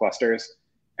topical clusters.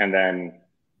 And then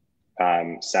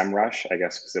SEMrush, I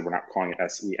guess, because we're not calling it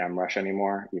SEMrush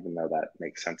anymore, even though that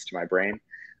makes sense to my brain.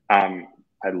 I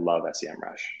love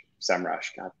SEMrush,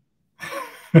 God.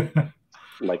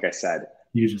 Like I said,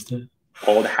 you just did.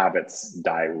 Old habits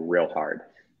die real hard.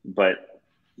 But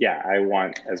yeah, I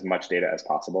want as much data as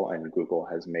possible, and Google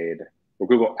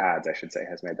Ads, I should say,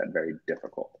 has made that very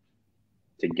difficult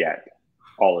to get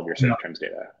all of your search terms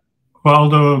data. Well,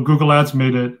 although Google Ads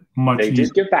made it much easier. They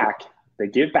did give back. They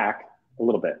give back a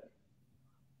little bit.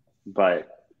 But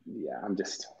yeah, I'm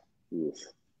just,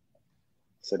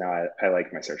 so now I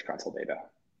like my Search Console data.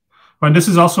 And this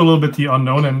is also a little bit the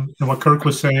unknown, and what Kirk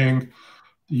was saying,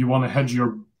 you want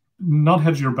to not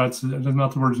hedge your bets, that's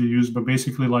not the words you use, but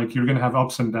basically like you're going to have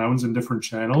ups and downs in different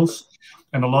channels.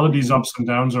 And a lot of these ups and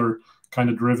downs are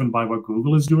kind of driven by what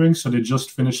Google is doing. So they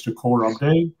just finished the core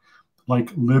update,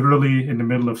 like literally in the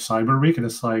middle of Cyber Week. And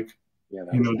it's like,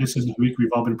 this is the week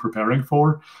we've all been preparing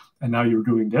for. And now you're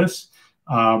doing this.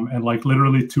 And like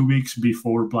literally 2 weeks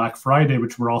before Black Friday,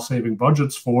 which we're all saving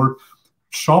budgets for,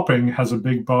 shopping has a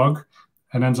big bug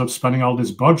and ends up spending all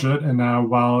this budget. And now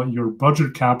while your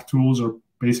budget cap tools are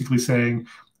basically saying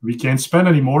we can't spend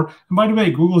anymore. And by the way,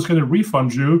 Google's going to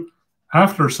refund you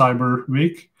after Cyber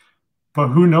Week, but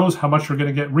who knows how much you're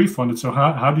going to get refunded. So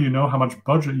how do you know how much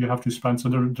budget you have to spend? So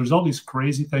there's all these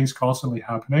crazy things constantly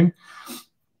happening.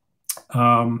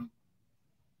 Yeah.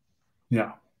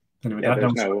 Anyway,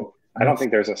 I don't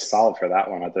think there's a solve for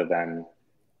that one other than,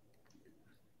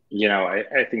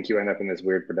 I think you end up in this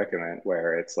weird predicament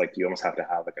where it's like you almost have to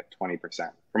have like a 20%.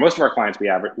 For most of our clients, we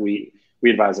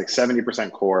advise like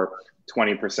 70% core,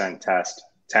 20% test,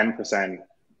 10%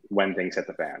 when things hit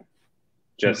the fan.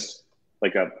 Just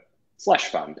like a slush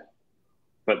fund,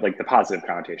 but like the positive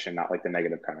connotation, not like the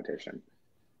negative connotation.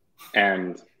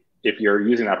 And if you're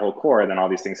using that whole core, then all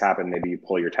these things happen. Maybe you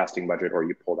pull your testing budget or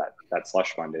you pull that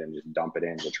slush fund in and just dump it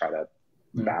in to try to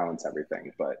balance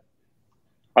everything. But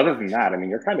other than that, I mean,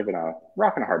 you're kind of in a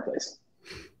rock and a hard place.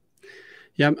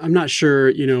 Yeah, I'm not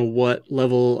sure, what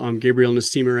level Gabriel and his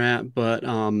team are at, but,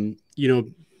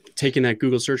 taking that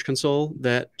Google Search Console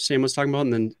that Sam was talking about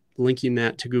and then linking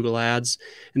that to Google Ads.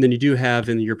 And then you do have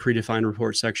in your predefined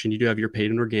report section, you do have your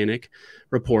paid and organic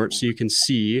report. So you can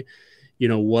see,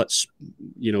 what's,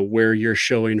 where you're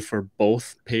showing for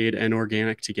both paid and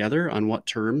organic together on what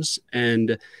terms.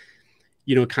 And,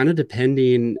 kind of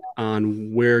depending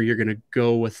on where you're going to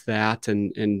go with that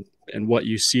and what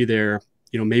you see there,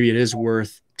 maybe it is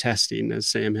worth testing, as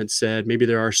Sam had said. Maybe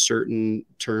there are certain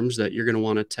terms that you're going to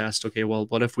want to test. Okay, well,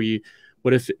 what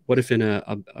if in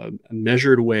a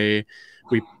measured way,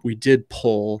 we did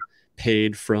pull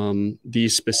paid from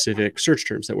these specific search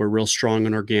terms that were real strong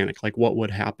and organic, like what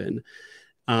would happen?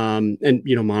 And,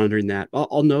 monitoring that.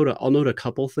 I'll note a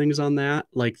couple things on that.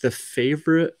 Like the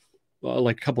favorite,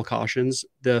 like a couple cautions,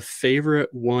 the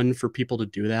favorite one for people to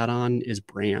do that on is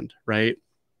brand, right?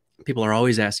 People are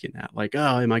always asking that, like,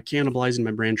 oh, am I cannibalizing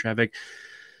my brand traffic?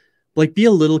 Like, be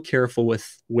a little careful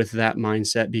with that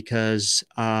mindset because,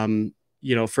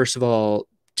 first of all,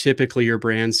 typically your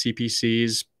brand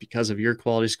CPCs, because of your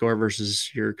quality score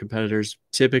versus your competitors,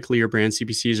 typically your brand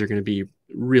CPCs are going to be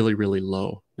really, really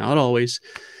low. Not always.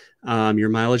 Your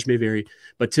mileage may vary,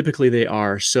 but typically they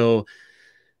are. So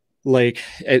like,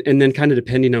 and then kind of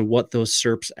depending on what those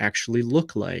SERPs actually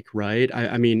look like, right?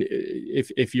 I mean,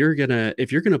 if you're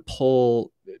gonna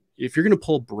pull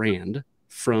brand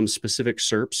from specific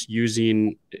SERPs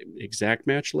using exact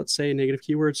match, let's say negative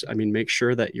keywords, I mean, make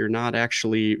sure that you're not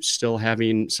actually still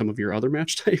having some of your other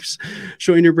match types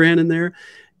showing your brand in there.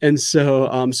 And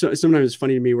so, so sometimes it's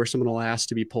funny to me where someone will ask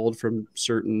to be pulled from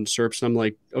certain SERPs. And I'm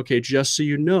like, okay, just so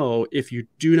you know, if you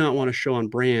do not want to show on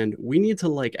brand, we need to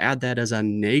like add that as a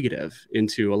negative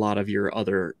into a lot of your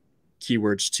other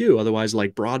keywords too. Otherwise,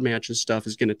 like broad matches stuff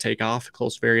is going to take off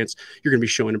close variants. You're going to be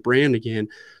showing a brand again.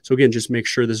 So again, just make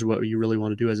sure this is what you really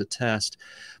want to do as a test,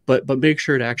 but make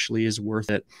sure it actually is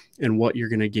worth it. And what you're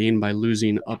going to gain by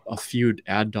losing a few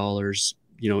ad dollars,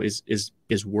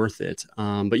 is worth it.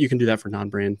 But you can do that for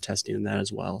non-brand testing and that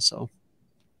as well. So.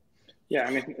 Yeah.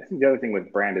 I mean, I think the other thing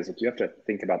with brand is that you have to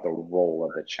think about the role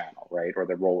of the channel, right? Or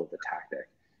the role of the tactic.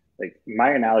 Like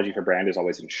my analogy for brand is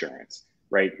always insurance,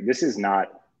 right? This is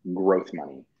not growth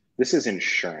money. This is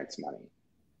insurance money.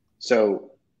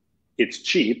 So it's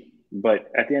cheap,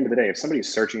 but at the end of the day, if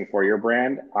somebody's searching for your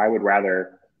brand, I would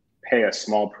rather pay a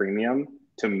small premium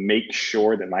to make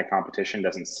sure that my competition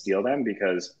doesn't steal them,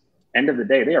 because end of the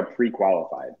day, they are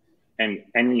pre-qualified. And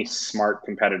any smart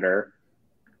competitor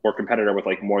or competitor with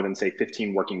like more than say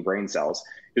 15 working brain cells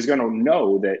is going to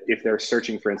know that if they're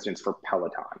searching, for instance, for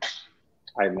Peloton,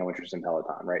 I have no interest in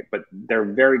Peloton, right? But they're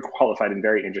very qualified and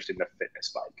very interested in a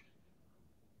fitness bike.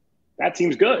 That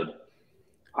seems good.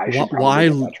 I should probably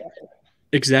get that traffic.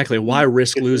 Exactly. Why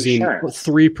risk losing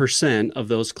 3% of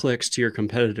those clicks to your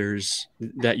competitors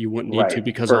that you wouldn't need to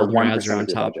because all the ads are on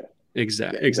top?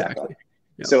 Exactly.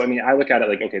 Yeah. So, I mean, I look at it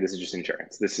like, okay, this is just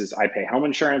insurance. I pay home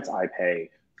insurance, I pay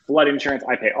flood insurance,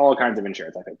 I pay all kinds of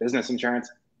insurance. I pay business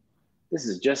insurance. This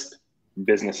is just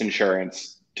business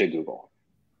insurance to Google.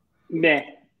 Meh,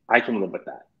 I can live with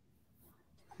that.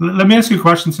 Let me ask you a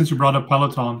question since you brought up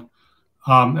Peloton.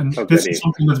 And this is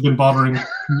something that's been bothering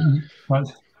me.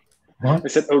 What? I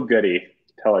said, oh, goody,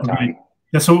 Peloton. Okay.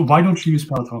 Yeah, so why don't you use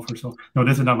Peloton for so? No,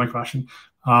 this is not my question.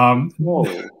 Whoa,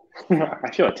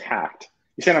 I feel attacked.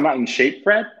 You said I'm not in shape,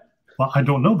 Fred? Well, I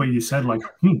don't know, but you said like,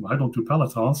 I don't do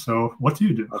Peloton, so what do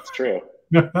you do? That's true.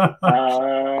 Run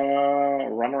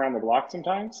around the block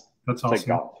sometimes. That's awesome. Like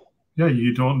golf. Yeah,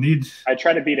 you don't need. I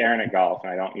try to beat Aaron at golf,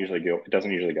 and it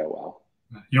doesn't usually go well.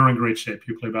 You're in great shape.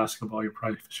 You play basketball. You're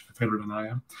probably fitter than I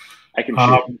am. I can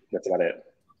shoot. That's about it.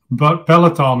 But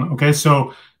Peloton, okay,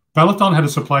 so Peloton had a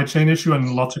supply chain issue,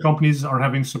 and lots of companies are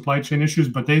having supply chain issues,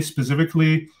 but they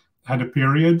specifically had a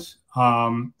period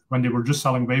when they were just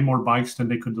selling way more bikes than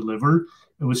they could deliver.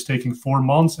 It was taking 4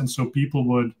 months, and so people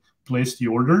would place the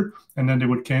order, and then they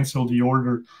would cancel the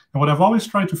order. And what I've always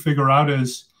tried to figure out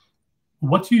is,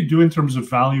 what do you do in terms of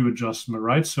value adjustment,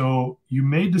 right? So you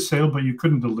made the sale, but you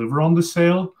couldn't deliver on the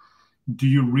sale. Do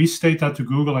you restate that to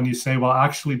Google and you say, well,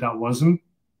 actually, that wasn't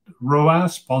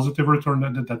ROAS, positive return,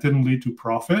 that didn't lead to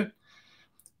profit?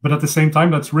 But at the same time,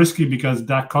 that's risky because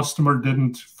that customer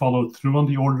didn't follow through on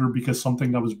the order because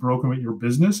something that was broken with your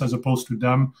business, as opposed to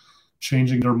them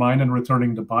changing their mind and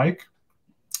returning the bike.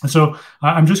 So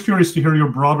I'm just curious to hear your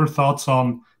broader thoughts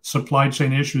on supply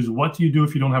chain issues. What do you do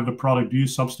if you don't have the product? Do you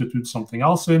substitute something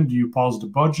else in? Do you pause the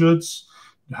budgets?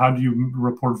 How do you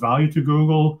report value to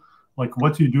Google? Like,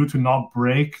 what do you do to not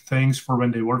break things for when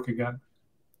they work again?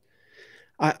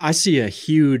 I see a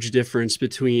huge difference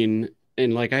between,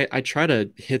 and like I try to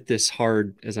hit this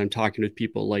hard as I'm talking with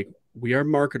people, like, we are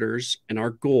marketers, and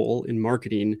our goal in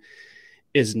marketing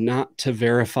is not to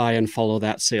verify and follow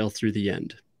that sale through the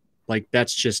end. Like,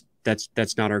 that's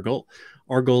not our goal.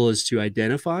 Our goal is to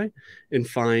identify and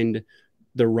find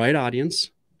the right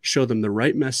audience, show them the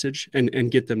right message,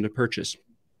 and get them to purchase.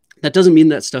 That doesn't mean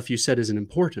that stuff you said isn't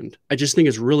important. I just think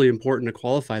it's really important to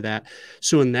qualify that.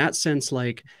 So in that sense,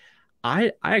 like,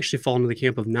 I actually fall into the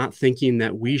camp of not thinking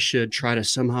that we should try to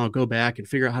somehow go back and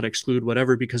figure out how to exclude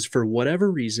whatever, because for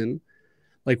whatever reason,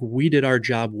 like, we did our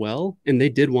job well and they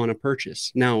did want to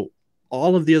purchase. Now,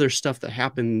 all of the other stuff that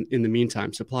happened in the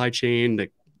meantime, supply chain,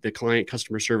 the client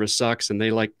customer service sucks, and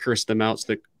they like cursed them out.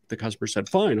 So the customer said,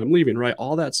 fine, I'm leaving, right?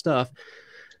 All that stuff.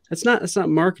 That's not a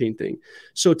marketing thing.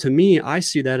 So to me, I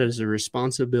see that as a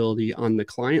responsibility on the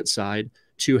client side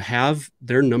to have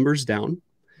their numbers down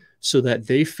so that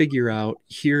they figure out,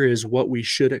 here is what we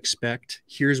should expect,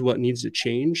 here's what needs to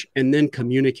change, and then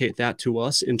communicate that to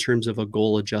us in terms of a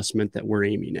goal adjustment that we're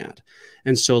aiming at.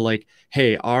 And so, like,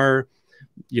 hey, our,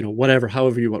 whatever,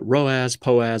 however you want, ROAS,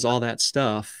 POAS, all that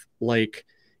stuff, like,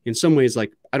 in some ways,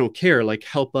 like, I don't care, like,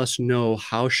 help us know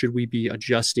how should we be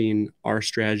adjusting our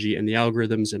strategy and the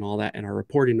algorithms and all that, and our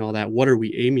reporting and all that. What are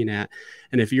we aiming at?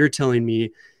 And if you're telling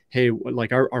me, hey,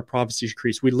 like, our profits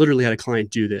increased, we literally had a client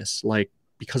do this, like,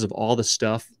 because of all the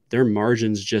stuff, their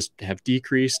margins just have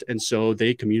decreased. And so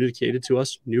they communicated to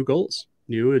us new goals,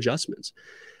 new adjustments.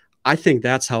 I think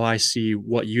that's how I see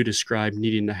what you described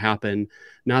needing to happen.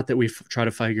 Not that we try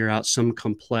to figure out some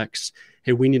complex,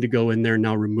 hey, we need to go in there and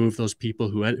now remove those people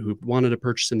who wanted to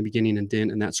purchase in the beginning and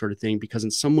didn't, and that sort of thing. Because in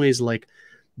some ways, like,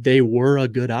 they were a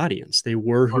good audience. They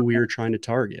were who we were trying to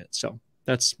target. So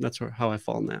that's how I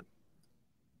fall in that.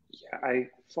 Yeah, I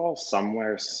fall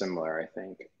somewhere similar, I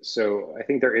think. So I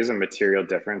think there is a material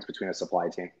difference between a supply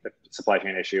chain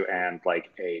issue and like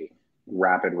a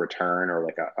rapid return or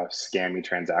like a scammy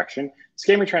transaction.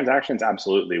 Scammy transactions,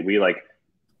 absolutely. We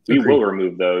will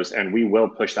remove those, and we will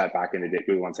push that back into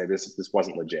Google and say this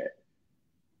wasn't legit,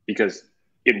 because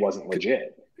it wasn't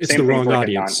legit. It's the wrong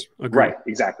audience. Right,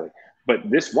 exactly. But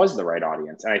this was the right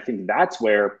audience. And I think that's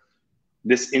where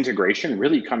this integration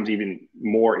really comes even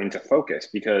more into focus,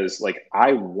 because like,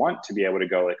 I want to be able to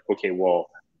go like, okay, well,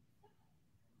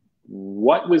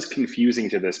 what was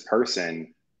confusing to this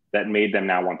person that made them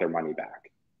now want their money back?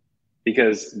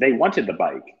 Because they wanted the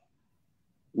bike.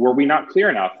 Were we not clear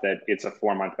enough that it's a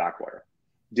 4-month back order?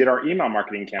 Did our email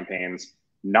marketing campaigns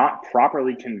not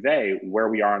properly convey where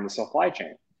we are in the supply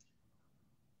chain?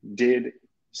 Did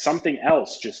something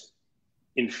else just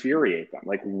infuriate them?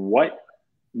 Like,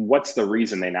 what's the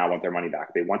reason they now want their money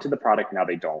back? They wanted the product, now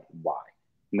they don't. Why?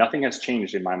 Nothing has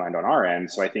changed in my mind on our end.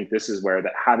 So I think this is where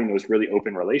having those really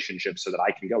open relationships so that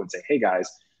I can go and say, hey guys,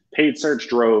 paid search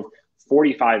drove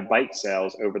 45 bike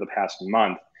sales over the past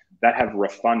month that have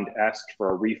asked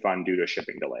for a refund due to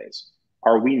shipping delays.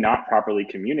 Are we not properly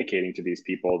communicating to these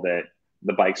people that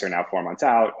the bikes are now 4 months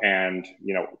out, and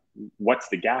what's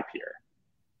the gap here?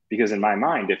 Because in my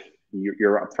mind, if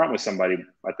you're upfront with somebody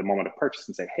at the moment of purchase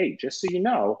and say, hey, just so you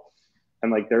know,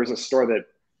 and like there's a store that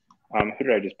who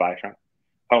did I just buy from?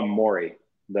 Oh, Maury,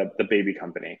 the baby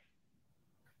company.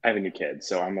 I have a new kid,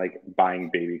 so I'm like buying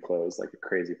baby clothes like a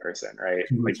crazy person, right?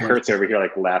 Like Kurt's over here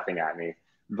like laughing at me,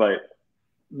 but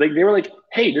like they were like,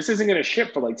 hey, this isn't gonna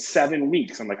ship for like 7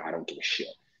 weeks. I'm like, I don't give a shit.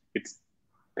 It's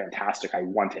fantastic. I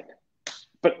want it.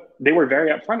 But they were very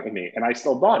upfront with me, and I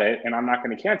still bought it, and I'm not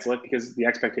going to cancel it because the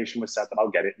expectation was set that I'll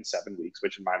get it in 7 weeks,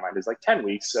 which in my mind is like 10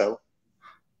 weeks. So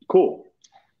cool.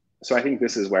 So I think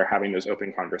this is where having those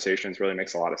open conversations really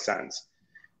makes a lot of sense.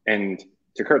 And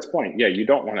to Kurt's point, yeah, you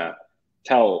don't want to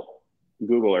tell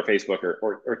Google or Facebook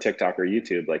or TikTok or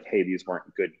YouTube like, hey, these weren't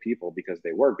good people, because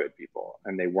they were good people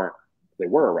and they were a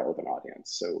relevant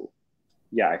audience. So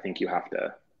yeah, I think you have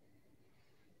to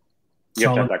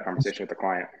have that conversation with the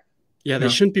client. Yeah, they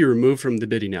shouldn't be removed from the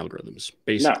bidding algorithms,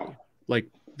 basically. No. Like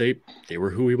they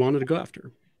were who we wanted to go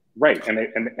after. Right. And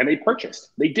they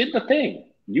purchased. They did the thing.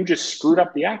 You just screwed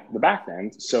up the back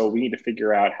end. So we need to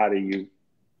figure out how you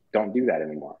don't do that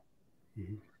anymore.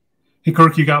 Mm-hmm. Hey,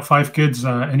 Kirk, you got 5 kids.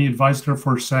 Any advice there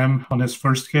for Sam on his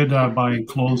first kid buying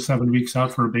clothes 7 weeks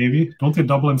out for a baby? Don't they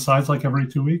double in size like every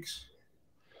 2 weeks?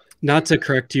 Not to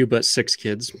correct you, but 6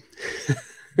 kids.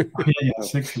 Yeah,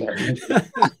 6 kids.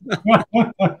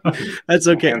 That's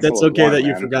okay. That's okay that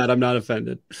you forgot. I'm not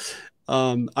offended.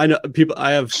 I know people.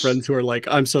 I have friends who are like,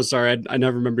 "I'm so sorry. I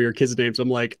never remember your kids' names." I'm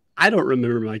like, I don't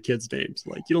remember my kids' names.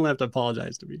 Like, you don't have to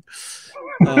apologize to me.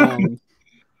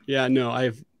 Yeah, no,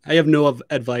 I have no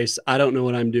advice. I don't know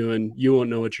what I'm doing. You won't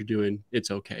know what you're doing.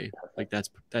 It's okay. Like that's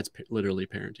literally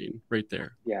parenting right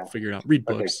there. Yeah, figure it out. Read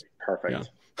books. Perfect.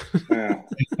 Yeah.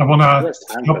 I want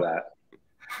to time for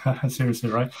that. Seriously,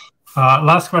 right?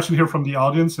 Last question here from the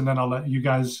audience, and then I'll let you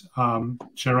guys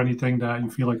share anything that you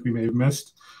feel like we may have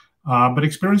missed. But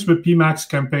experience with PMAX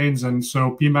campaigns, and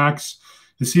so PMAX,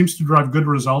 it seems to drive good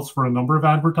results for a number of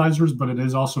advertisers, but it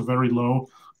is also very low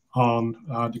on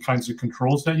the kinds of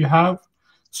controls that you have.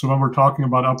 So when we're talking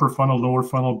about upper funnel, lower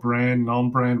funnel, brand,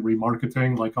 non-brand,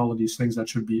 remarketing, like all of these things that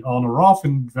should be on or off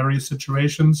in various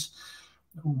situations,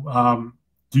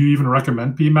 do you even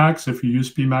recommend PMAX? If you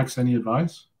use PMAX, any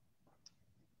advice?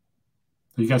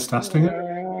 Are you guys testing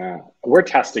it? We're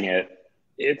testing it.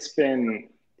 It's been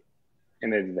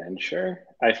an adventure.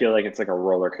 I feel like it's like a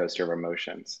roller coaster of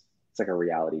emotions. It's like a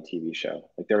reality TV show.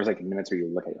 Like there was like minutes where you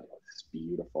look at it like, oh, this is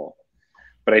beautiful.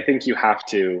 But I think you have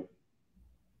to,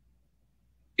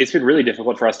 it's been really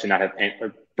difficult for us to not have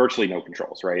virtually no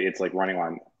controls, right? It's like running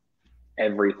on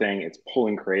everything. It's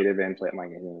pulling creative in. I'm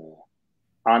like,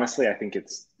 honestly, I think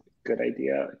it's a good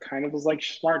idea. It kind of was like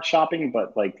smart shopping,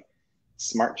 but like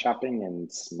smart shopping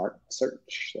and smart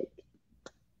search like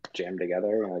jammed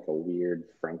together in like a weird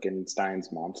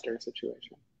Frankenstein's monster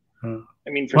situation. I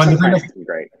mean, for some clients, it's been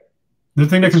great. The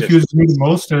thing that confuses me the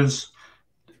most is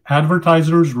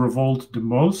advertisers revolt the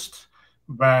most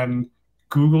when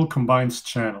Google combines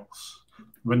channels.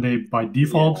 When they, by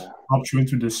default, opt you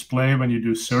into display when you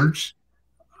do search.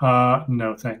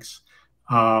 No, thanks.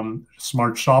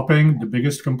 Smart shopping, the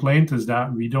biggest complaint is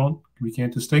that we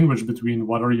can't distinguish between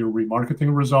what are your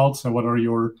remarketing results and what are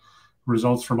your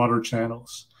results from other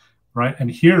channels, right? And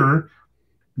here,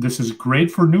 this is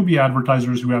great for newbie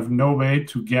advertisers who have no way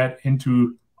to get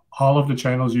into all of the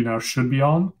channels you now should be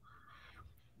on.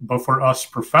 But for us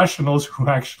professionals who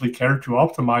actually care to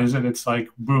optimize it, it's like,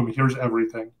 boom, here's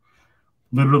everything.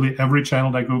 Literally every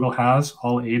channel that Google has,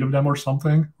 all 8 of them or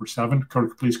something, or 7.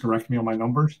 Kirk, please correct me on my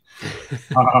numbers.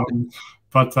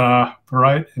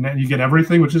 Right, and then you get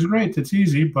everything, which is great. It's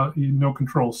easy, but no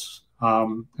controls.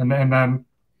 And then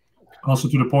also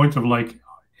to the point of like,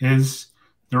 is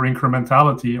there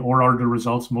incrementality, or are the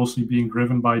results mostly being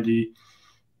driven by the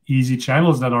easy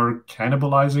channels that are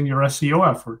cannibalizing your SEO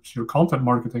efforts, your content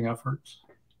marketing efforts?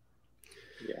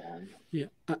 Yeah.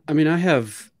 I mean, I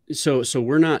have. So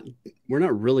we're not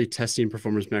really testing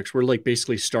Performance Max. We're like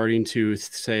basically starting to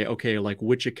say, okay, like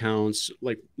which accounts,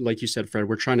 like you said, Fred,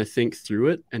 we're trying to think through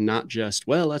it and not just,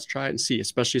 well, let's try it and see,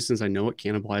 especially since I know it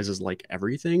cannibalizes like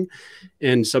everything.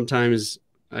 And sometimes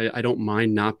I don't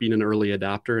mind not being an early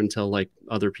adopter until like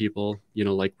other people,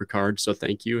 like Ricard. So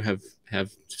thank you, have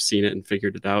seen it and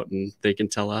figured it out, and they can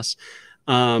tell us.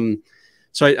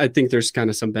 So I think there's kind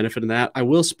of some benefit in that. I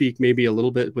will speak maybe a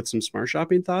little bit with some smart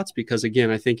shopping thoughts, because again,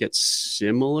 I think it's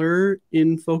similar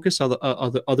in focus,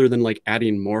 other than like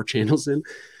adding more channels in.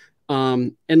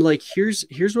 And like, here's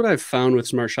what I've found with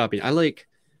smart shopping.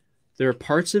 There are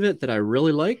parts of it that I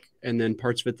really like, and then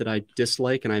parts of it that I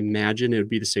dislike. And I imagine it would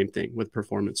be the same thing with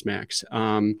Performance Max.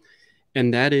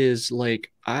 And that is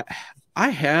like, I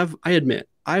admit,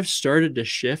 I've started to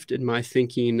shift in my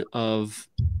thinking of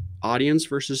audience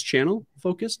versus channel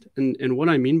focused. And what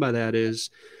I mean by that is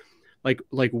like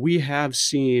we have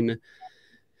seen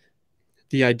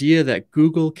the idea that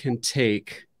Google can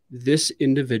take this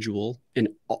individual and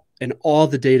all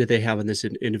the data they have on this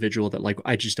individual that like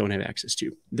I just don't have access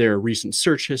to. Their recent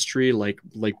search history, like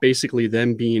basically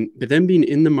them being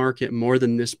in the market more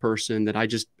than this person that I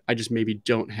just maybe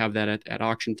don't have that at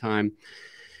auction time.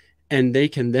 And they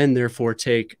can then therefore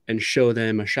take and show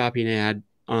them a shopping ad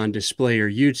on display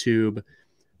or YouTube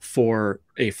for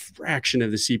a fraction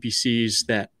of the CPCs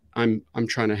that I'm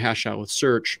trying to hash out with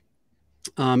search.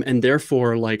 And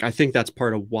therefore, like, I think that's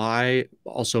part of why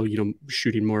also,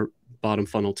 shooting more bottom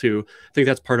funnel too. I think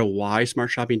that's part of why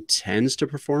smart shopping tends to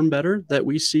perform better that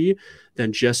we see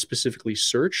than just specifically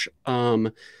search.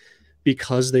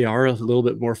 Because they are a little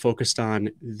bit more focused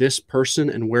on this person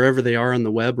and wherever they are on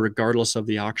the web, regardless of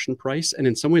the auction price. And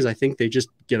in some ways, I think they just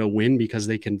get a win because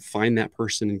they can find that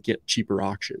person and get cheaper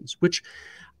auctions, which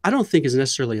I don't think is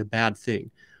necessarily a bad thing.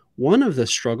 One of the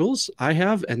struggles I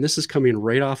have, and this is coming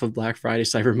right off of Black Friday,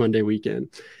 Cyber Monday weekend,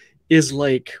 is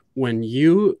like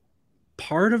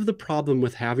part of the problem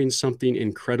with having something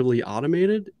incredibly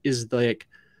automated is like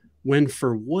when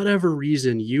for whatever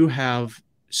reason you have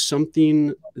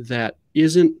something that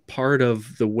isn't part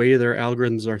of the way their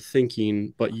algorithms are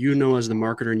thinking, but as the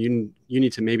marketer, and you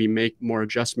need to maybe make more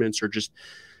adjustments or just.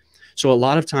 So a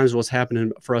lot of times what's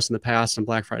happening for us in the past on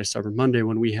Black Friday, Cyber Monday,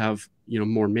 when we have,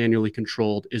 more manually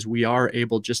controlled, is we are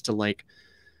able just to like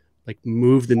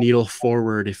move the needle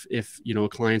forward if a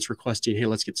client's requesting, hey,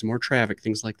 let's get some more traffic,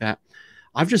 things like that.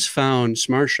 I've just found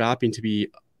smart shopping to be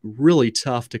really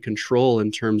tough to control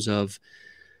in terms of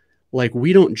like,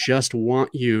 we don't just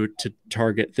want you to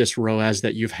target this ROAS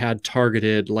that you've had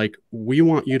targeted. Like, we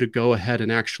want you to go ahead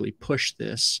and actually push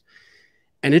this.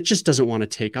 And it just doesn't want to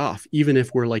take off, even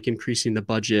if we're like increasing the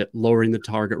budget, lowering the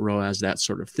target ROAS, that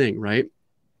sort of thing, right?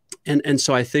 And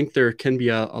so I think there can be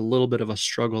a little bit of a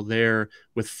struggle there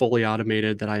with fully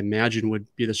automated that I imagine would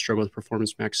be the struggle with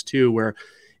Performance Max too, where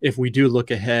if we do look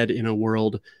ahead in a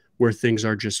world where things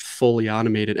are just fully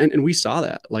automated, and we saw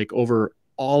that like over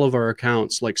all of our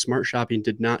accounts, like smart shopping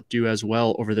did not do as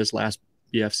well over this last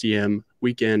BFCM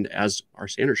weekend as our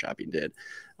standard shopping did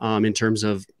in terms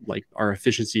of like our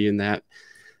efficiency in that.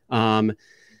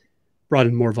 Brought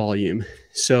in more volume.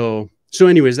 So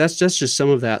anyways, that's just some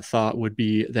of that thought would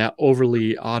be that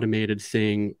overly automated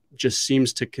thing just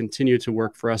seems to continue to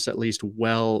work for us at least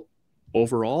well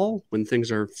overall when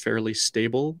things are fairly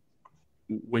stable.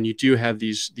 When you do have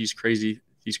these crazy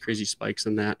spikes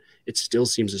in that, it still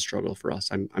seems a struggle for us.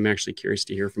 I'm actually curious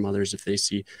to hear from others if they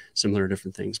see similar or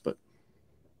different things, but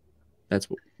that's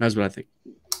what I think.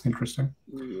 Interesting.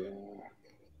 Yeah.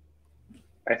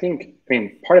 I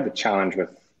mean, part of the challenge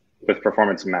with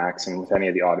Performance Max and with any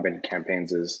of the automated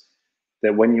campaigns is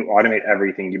that when you automate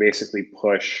everything, you basically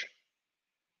push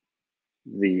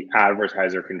the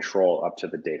advertiser control up to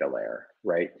the data layer,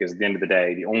 right? Because at the end of the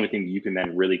day, the only thing you can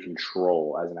then really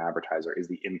control as an advertiser is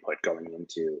the input going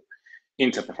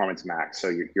into Performance Max. So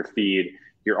your feed,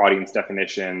 your audience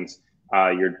definitions,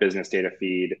 your business data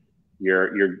feed,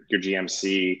 your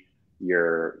GMC,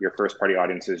 your first party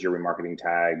audiences, your remarketing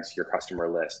tags, your customer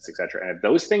lists, et cetera. And if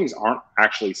those things aren't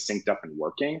actually synced up and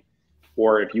working,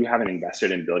 or if you haven't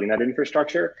invested in building that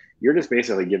infrastructure, you're just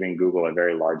basically giving Google a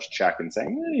very large check and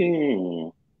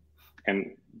saying,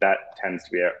 and that tends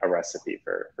to be a recipe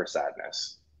for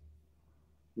sadness.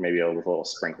 Maybe a little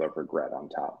sprinkle of regret on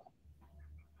top.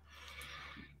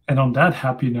 And on that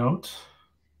happy note,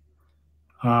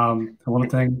 I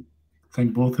want to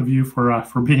thank both of you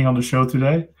for being on the show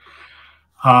today.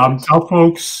 Tell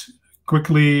folks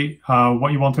quickly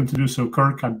what you want them to do. So,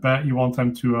 Kirk, I bet you want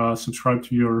them to subscribe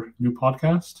to your new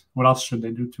podcast. What else should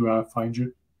they do to find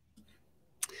you?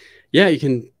 Yeah, you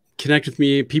can connect with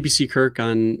me, PPC Kirk,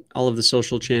 on all of the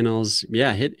social channels.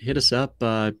 Yeah, hit us up.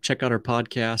 Check out our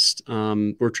podcast.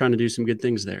 We're trying to do some good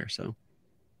things there. So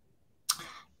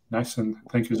nice, and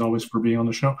thank you as always for being on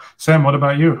the show. Sam, what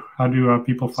about you? How do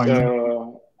people find you?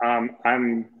 So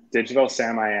I'm Digital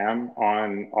Sam I am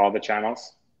on all the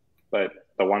channels, but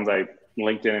the ones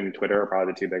LinkedIn and Twitter are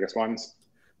probably the two biggest ones.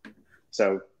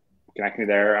 So connect me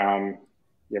there. If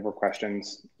you have more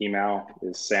questions, email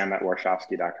is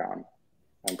sam@warschawski.com.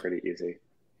 I'm pretty easy.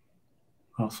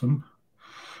 Awesome.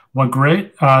 Well,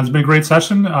 great. It's been a great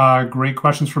session. Great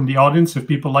questions from the audience. If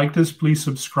people like this, please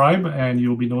subscribe and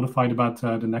you'll be notified about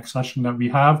the next session that we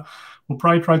have. We'll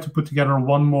probably try to put together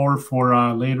one more for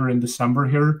later in December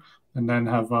here, and then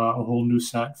have a whole new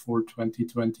set for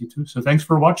 2022. So thanks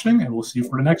for watching, and we'll see you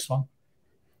for the next one.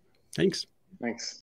 Thanks. Thanks.